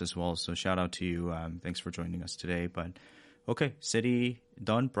thoughts as well. So shout out to you. Thanks for joining us today. But okay, City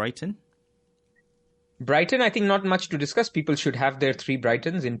done. Brighton, I think not much to discuss. People should have their 3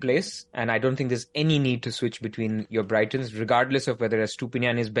 Brightons in place. And I don't think there's any need to switch between your Brightons, regardless of whether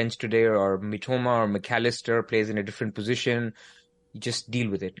Estupinian is benched today or Mitoma or McAllister plays in a different position. You just deal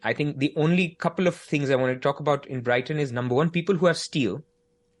with it. I think the only couple of things I want to talk about in Brighton is, number one, people who have Steele.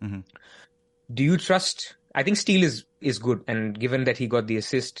 Mm-hmm. Do you trust? I think Steele is good. And given that he got the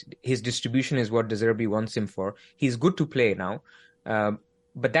assist, his distribution is what De Zerbi wants him for. He's good to play now.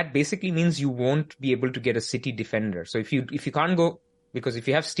 But that basically means you won't be able to get a City defender. So if you can't go, because if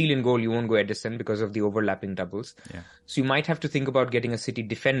you have Steele in goal, you won't go Edison because of the overlapping doubles. Yeah. So you might have to think about getting a City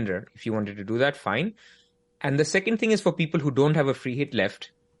defender. If you wanted to do that, fine. And the second thing is, for people who don't have a free hit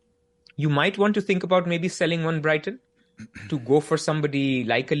left, you might want to think about maybe selling one Brighton to go for somebody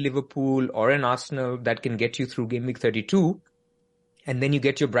like a Liverpool or an Arsenal that can get you through game week 32. And then you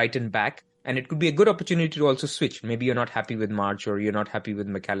get your Brighton back. And it could be a good opportunity to also switch. Maybe you're not happy with March, or you're not happy with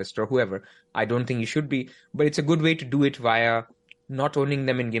McAllister or whoever. I don't think you should be. But it's a good way to do it via not owning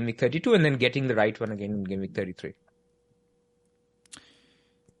them in game week 32 and then getting the right one again in game week 33.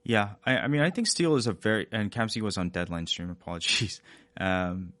 Yeah, I mean, I think Steele is and Kamsi was on deadline stream, apologies.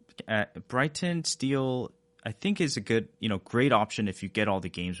 Brighton, Steele, I think is a good, great option if you get all the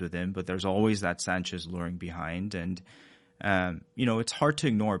games with him, but there's always that Sanchez luring behind. And, it's hard to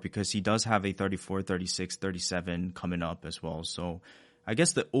ignore because he does have a 34, 36, 37 coming up as well. So I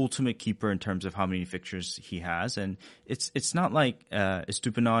guess the ultimate keeper in terms of how many fixtures he has. And it's not like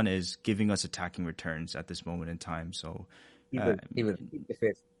Estupiñán is giving us attacking returns at this moment in time. So he will.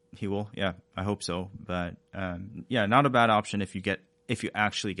 He will, yeah, I hope so. But not a bad option if you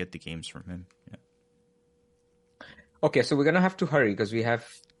actually get the games from him. Yeah. Okay, so we're gonna have to hurry because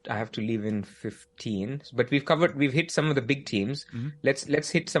I have to leave in 15. But we've hit some of the big teams. Mm-hmm. Let's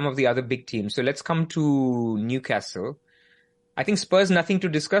hit some of the other big teams. So let's come to Newcastle. I think Spurs, nothing to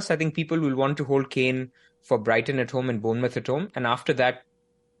discuss. I think people will want to hold Kane for Brighton at home and Bournemouth at home, and after that,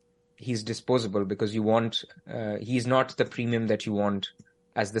 he's disposable because he's not the premium that you want.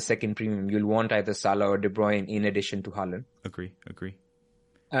 As the second premium, you'll want either Salah or De Bruyne in addition to Haaland. Agree.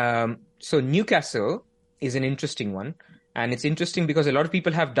 So Newcastle is an interesting one. And it's interesting because a lot of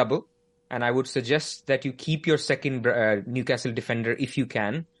people have double. And I would suggest that you keep your second Newcastle defender if you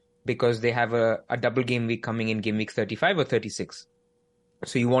can, because they have a double game week coming in game week 35 or 36.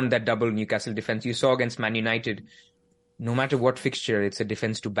 So you want that double Newcastle defense. You saw against Man United, no matter what fixture, it's a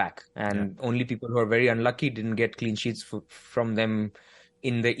defense to back. And only people who are very unlucky didn't get clean sheets from them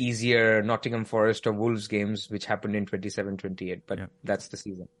in the easier Nottingham Forest or Wolves games, which happened in 27-28, but that's the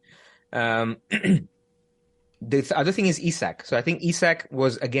season. The other thing is Isak. So I think Isak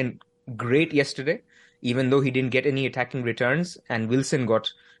was, again, great yesterday, even though he didn't get any attacking returns, and Wilson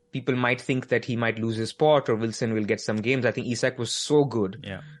people might think that he might lose his spot or Wilson will get some games. I think Isak was so good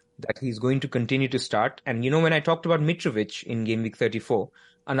that he's going to continue to start. And when I talked about Mitrovic in game week 34,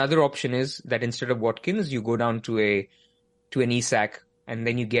 another option is that instead of Watkins, you go down to an Isak, and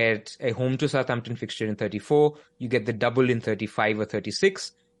then you get a home to Southampton fixture in 34. You get the double in 35 or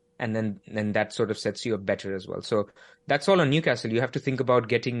 36. and then that sort of sets you up better as well. So that's all on Newcastle. You have to think about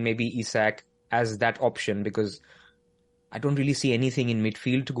getting maybe Isak as that option, because I don't really see anything in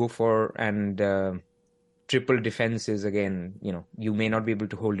midfield to go for, and triple defenses again, you may not be able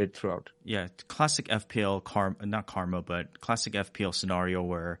to hold it throughout. Yeah, classic FPL not karma, but classic FPL scenario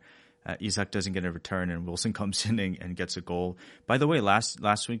where Isak doesn't get a return and Wilson comes in and gets a goal. By the way,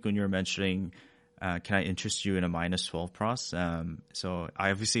 last week when you were mentioning, can I interest you in a -12 pros? So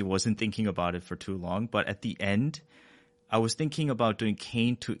I obviously wasn't thinking about it for too long, but at the end, I was thinking about doing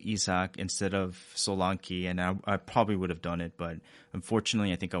Kane to Isak instead of Solanke, and I probably would have done it, but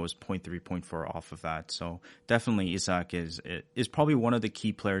unfortunately, I think I was 0.3, 0.4 off of that. So definitely Isak is probably one of the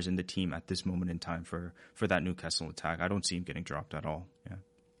key players in the team at this moment in time for that Newcastle attack. I don't see him getting dropped at all. Yeah.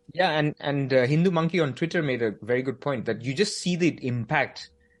 Yeah, and Hindu Monkey on Twitter made a very good point that you just see the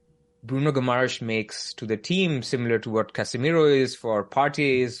impact Bruno Guimaraes makes to the team, similar to what Casemiro is for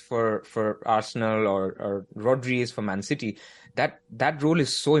Partey is for Arsenal, or Rodri is for Man City. That role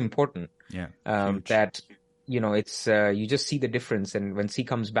is so important. Yeah, that it's you just see the difference. And when C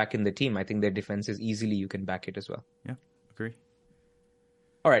comes back in the team, I think their defense is easily, you can back it as well. Yeah, agree.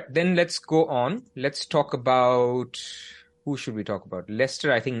 All right, then let's go on. Let's talk about, who should we talk about?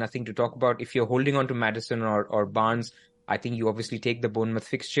 Leicester, I think nothing to talk about. If you're holding on to Maddison or Barnes, I think you obviously take the Bournemouth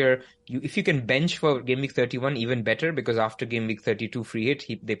fixture. If you can bench for game week 31, even better, because after game week 32 free hit,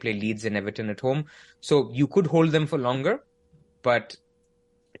 they play Leeds and Everton at home. So you could hold them for longer, but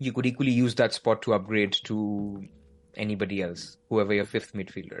you could equally use that spot to upgrade to anybody else, whoever your fifth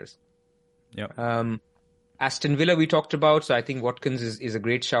midfielder is. Yeah. Aston Villa we talked about, so I think Watkins is a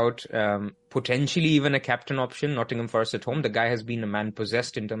great shout. Potentially even a captain option. Nottingham Forest at home. The guy has been a man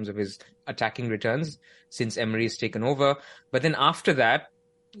possessed in terms of his attacking returns since Emery has taken over. But then after that,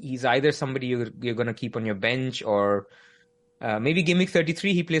 he's either somebody you're going to keep on your bench, or maybe game week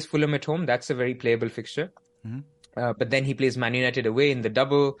 33 he plays Fulham at home. That's a very playable fixture. Mm-hmm. But then he plays Man United away in the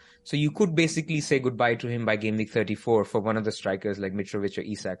double. So you could basically say goodbye to him by game week 34 for one of the strikers like Mitrovic or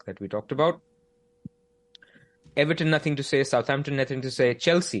Isak that we talked about. Everton, nothing to say. Southampton, nothing to say.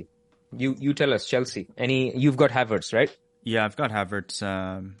 Chelsea, you tell us, Chelsea. You've got Havertz, right? Yeah, I've got Havertz.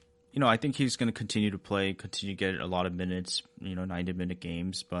 I think he's going to continue to get a lot of minutes, 90-minute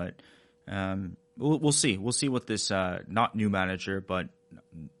games. But we'll see. We'll see what this not new manager, but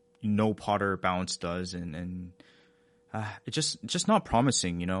no Potter bounce does, and it's just not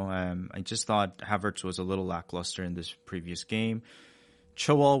promising. I just thought Havertz was a little lackluster in this previous game.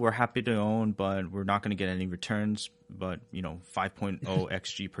 Chilwell, we're happy to own, but we're not going to get any returns. But 5.0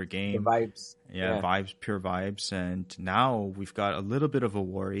 xG per game. The vibes. Yeah, vibes, pure vibes. And now we've got a little bit of a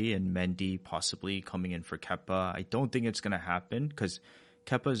worry in Mendy possibly coming in for Kepa. I don't think it's going to happen because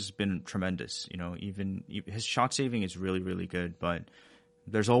Kepa's been tremendous. Even his shot saving is really, really good. But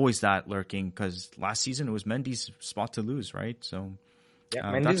there's always that lurking because last season it was Mendy's spot to lose, right? So. Yeah,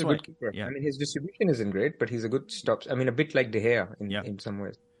 Mendy's a good keeper. Yeah. His distribution isn't great, but he's a good stop. A bit like De Gea in some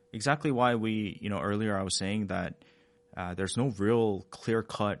ways. Exactly why earlier I was saying that there's no real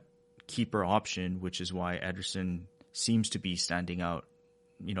clear-cut keeper option, which is why Ederson seems to be standing out,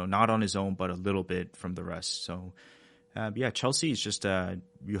 not on his own, but a little bit from the rest. So, Chelsea is just, I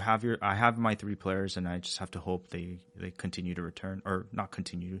have my three players and I just have to hope they continue to return, or not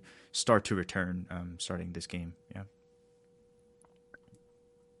continue, start to return starting this game. Yeah.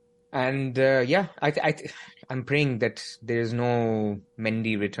 And I'm praying that there is no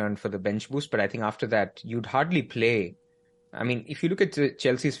Mendy return for the bench boost, but I think after that you'd hardly play. If you look at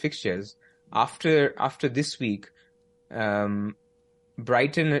Chelsea's fixtures after this week, Wolves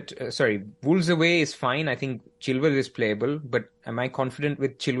away is fine. I think Chilwell is playable, but am I confident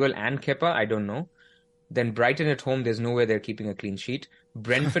with Chilwell and Kepa? I don't know. Then Brighton at home, there's no way they're keeping a clean sheet.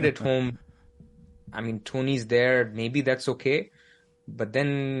 Brentford at home, Tony's there. Maybe that's okay. But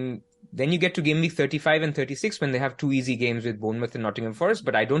then you get to game week 35 and 36 when they have two easy games with Bournemouth and Nottingham Forest.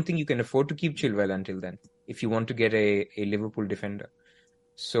 But I don't think you can afford to keep Chilwell until then if you want to get a Liverpool defender.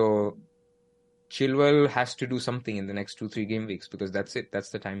 So Chilwell has to do something in the next 2-3 game weeks because that's it. That's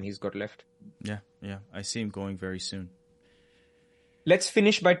the time he's got left. Yeah. I see him going very soon. Let's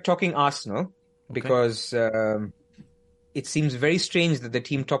finish by talking Arsenal because it seems very strange that the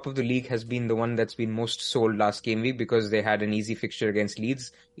team top of the league has been the one that's been most sold last game week because they had an easy fixture against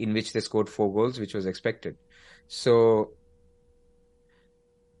Leeds in which they scored 4 goals, which was expected. So,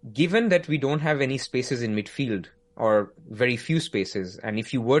 given that we don't have any spaces in midfield or very few spaces, and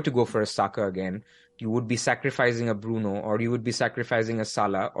if you were to go for a Saka again, you would be sacrificing a Bruno or you would be sacrificing a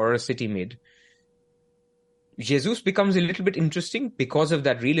Salah or a City mid. Jesus becomes a little bit interesting because of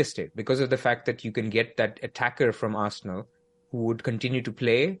that real estate, because of the fact that you can get that attacker from Arsenal who would continue to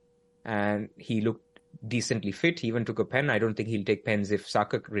play and he looked decently fit. He even took a pen. I don't think he'll take pens if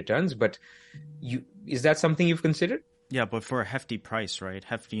Saka returns, but is that something you've considered? Yeah, but for a hefty price, right?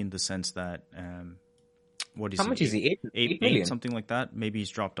 Hefty in the sense that, what is How he? much is he? 8 million? Something like that. Maybe he's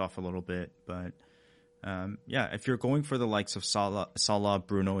dropped off a little bit, but yeah, if you're going for the likes of Salah,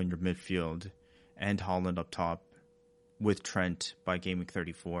 Bruno in your midfield, and Haaland up top with Trent by game week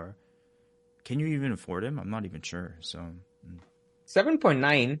 34, can you even afford him? I'm not even sure. So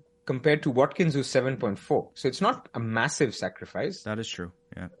 7.9 compared to Watkins, who's 7.4. So it's not a massive sacrifice. That is true.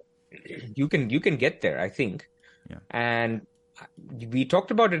 Yeah, you can get there, I think. Yeah, and we talked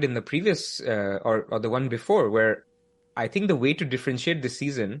about it in the previous or the one before, where I think the way to differentiate this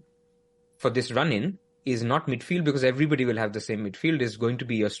season for this run-in is not midfield, because everybody will have the same midfield, is going to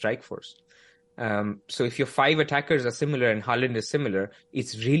be your strike force. So if your 5 attackers are similar and Haaland is similar,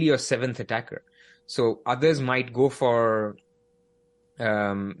 it's really your 7th attacker. So others might go for,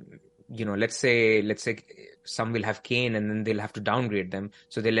 let's say some will have Kane and then they'll have to downgrade them.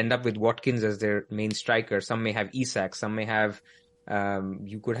 So they'll end up with Watkins as their main striker. Some may have Isak. Some may have,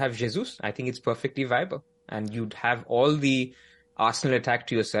 you could have Jesus. I think it's perfectly viable. And you'd have all the Arsenal attack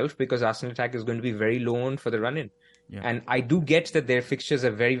to yourself, because Arsenal attack is going to be very low on for the run-in. Yeah. And I do get that their fixtures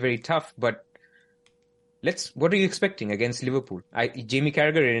are very, very tough, but what are you expecting against Liverpool? Jamie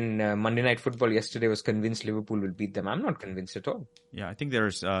Carragher in Monday Night Football yesterday was convinced Liverpool will beat them. I'm not convinced at all. Yeah, I think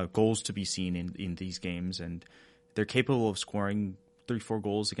there's goals to be seen in these games, and they're capable of scoring 3-4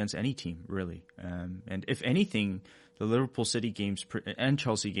 goals against any team, really. And if anything, the Liverpool City games and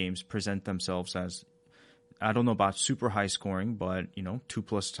Chelsea games present themselves as, I don't know about super high scoring, but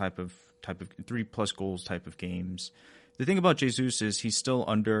 2+ type of 3+ goals type of games. The thing about Jesus is he's still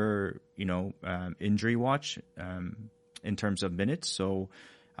under, injury watch in terms of minutes. So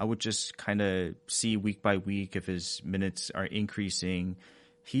I would just kind of see week by week if his minutes are increasing.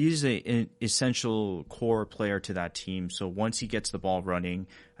 He's an essential core player to that team. So once he gets the ball running,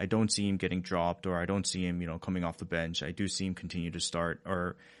 I don't see him getting dropped, or I don't see him, coming off the bench. I do see him continue to start,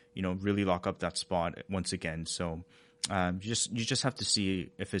 or, really lock up that spot once again. So you just have to see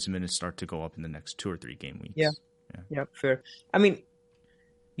if his minutes start to go up in the next 2 or 3 game weeks. Yeah, fair. I mean,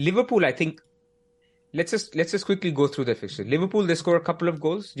 Liverpool, I think, let's just quickly go through the fixture. Liverpool, they score a couple of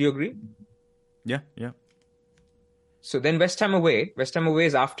goals. Do you agree? Yeah. So then West Ham away. West Ham away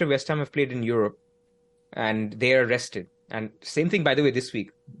is after West Ham have played in Europe, and they are rested. And same thing, by the way, this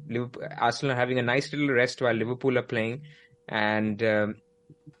week. Arsenal are having a nice little rest while Liverpool are playing, and then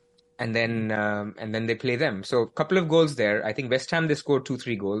they play them. So a couple of goals there. I think West Ham, they scored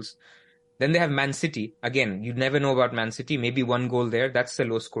 2-3 goals. Then they have Man City. Again, you never know about Man City. Maybe 1 goal there. That's the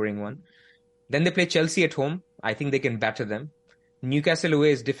low-scoring one. Then they play Chelsea at home. I think they can batter them. Newcastle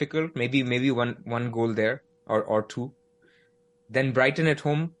away is difficult. Maybe one goal there or 2. Then Brighton at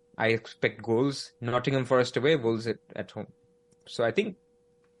home. I expect goals. Nottingham Forest away. Wolves at home. So I think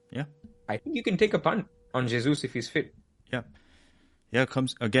you can take a punt on Jesus if he's fit. Yeah. Yeah,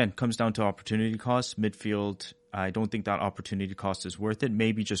 comes down to opportunity cost. Midfield, I don't think that opportunity cost is worth it.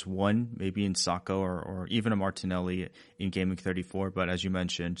 Maybe just one, maybe in Saka or even a Martinelli in game week 34. But as you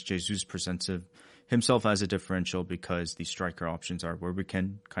mentioned, Jesus presents himself as a differential because the striker options are where we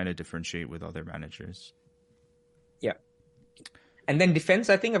can kind of differentiate with other managers. Yeah. And then defense,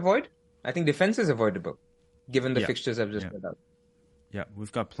 I think avoid. I think defense is avoidable given the fixtures I've just read out. Yeah,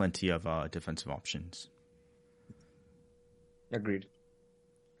 we've got plenty of defensive options. Agreed.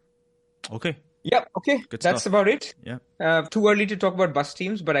 Okay. Yeah, okay. Good That's stuff. about it. Yeah. Too early to talk about bus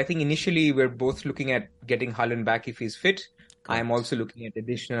teams, but I think initially we're both looking at getting Haaland back if he's fit. Correct. I'm also looking at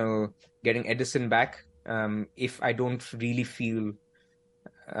getting Edison back if I don't really feel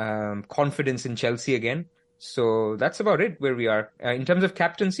confidence in Chelsea again. So that's about it where we are. In terms of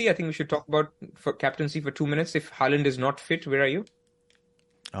captaincy, I think we should talk about captaincy for 2 minutes. If Haaland is not fit, where are you?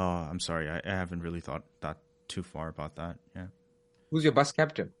 Oh, I'm sorry. I haven't really thought that too far about that. Yeah. Who's your bus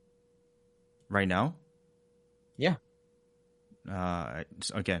captain? Right now? Yeah.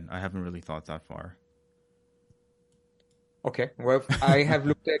 Again, I haven't really thought that far. Okay. Well, I have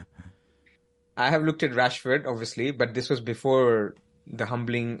looked at Rashford, obviously, but this was before the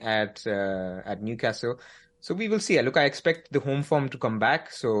humbling at Newcastle. So we will see. Look, I expect the home form to come back.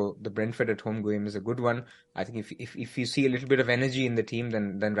 So the Brentford at home game is a good one. I think if you see a little bit of energy in the team,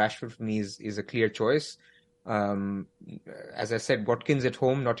 then Rashford for me is a clear choice. As I said, Watkins at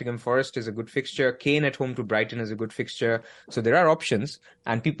home, Nottingham Forest is a good fixture. Kane at home to Brighton is a good fixture. So there are options.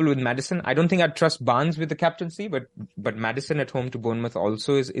 And people with Maddison, I don't think I'd trust Barnes with the captaincy, but Maddison at home to Bournemouth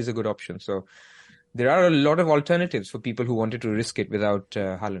also is a good option. So there are a lot of alternatives for people who wanted to risk it without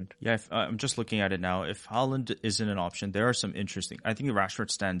Haaland. Yeah, I'm just looking at it now. If Haaland isn't an option, there are some interesting. I think Rashford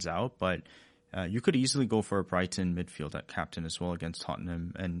stands out, but you could easily go for a Brighton midfield at captain as well against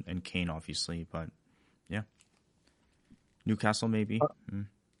Tottenham and Kane, obviously. But yeah, Newcastle maybe.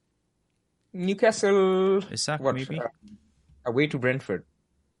 Newcastle, Isak what? maybe. Away to Brentford.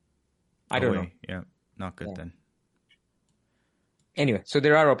 I don't know. Yeah, not good then. Anyway, so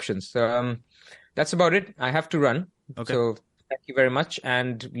there are options. That's about it. I have to run. Okay. So thank you very much.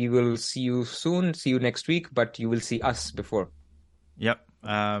 And we will see you soon. See you next week, but you will see us before. Yep.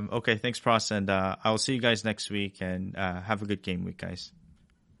 Okay. Thanks, Pras. And I'll see you guys next week and have a good game week, guys.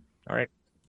 All right.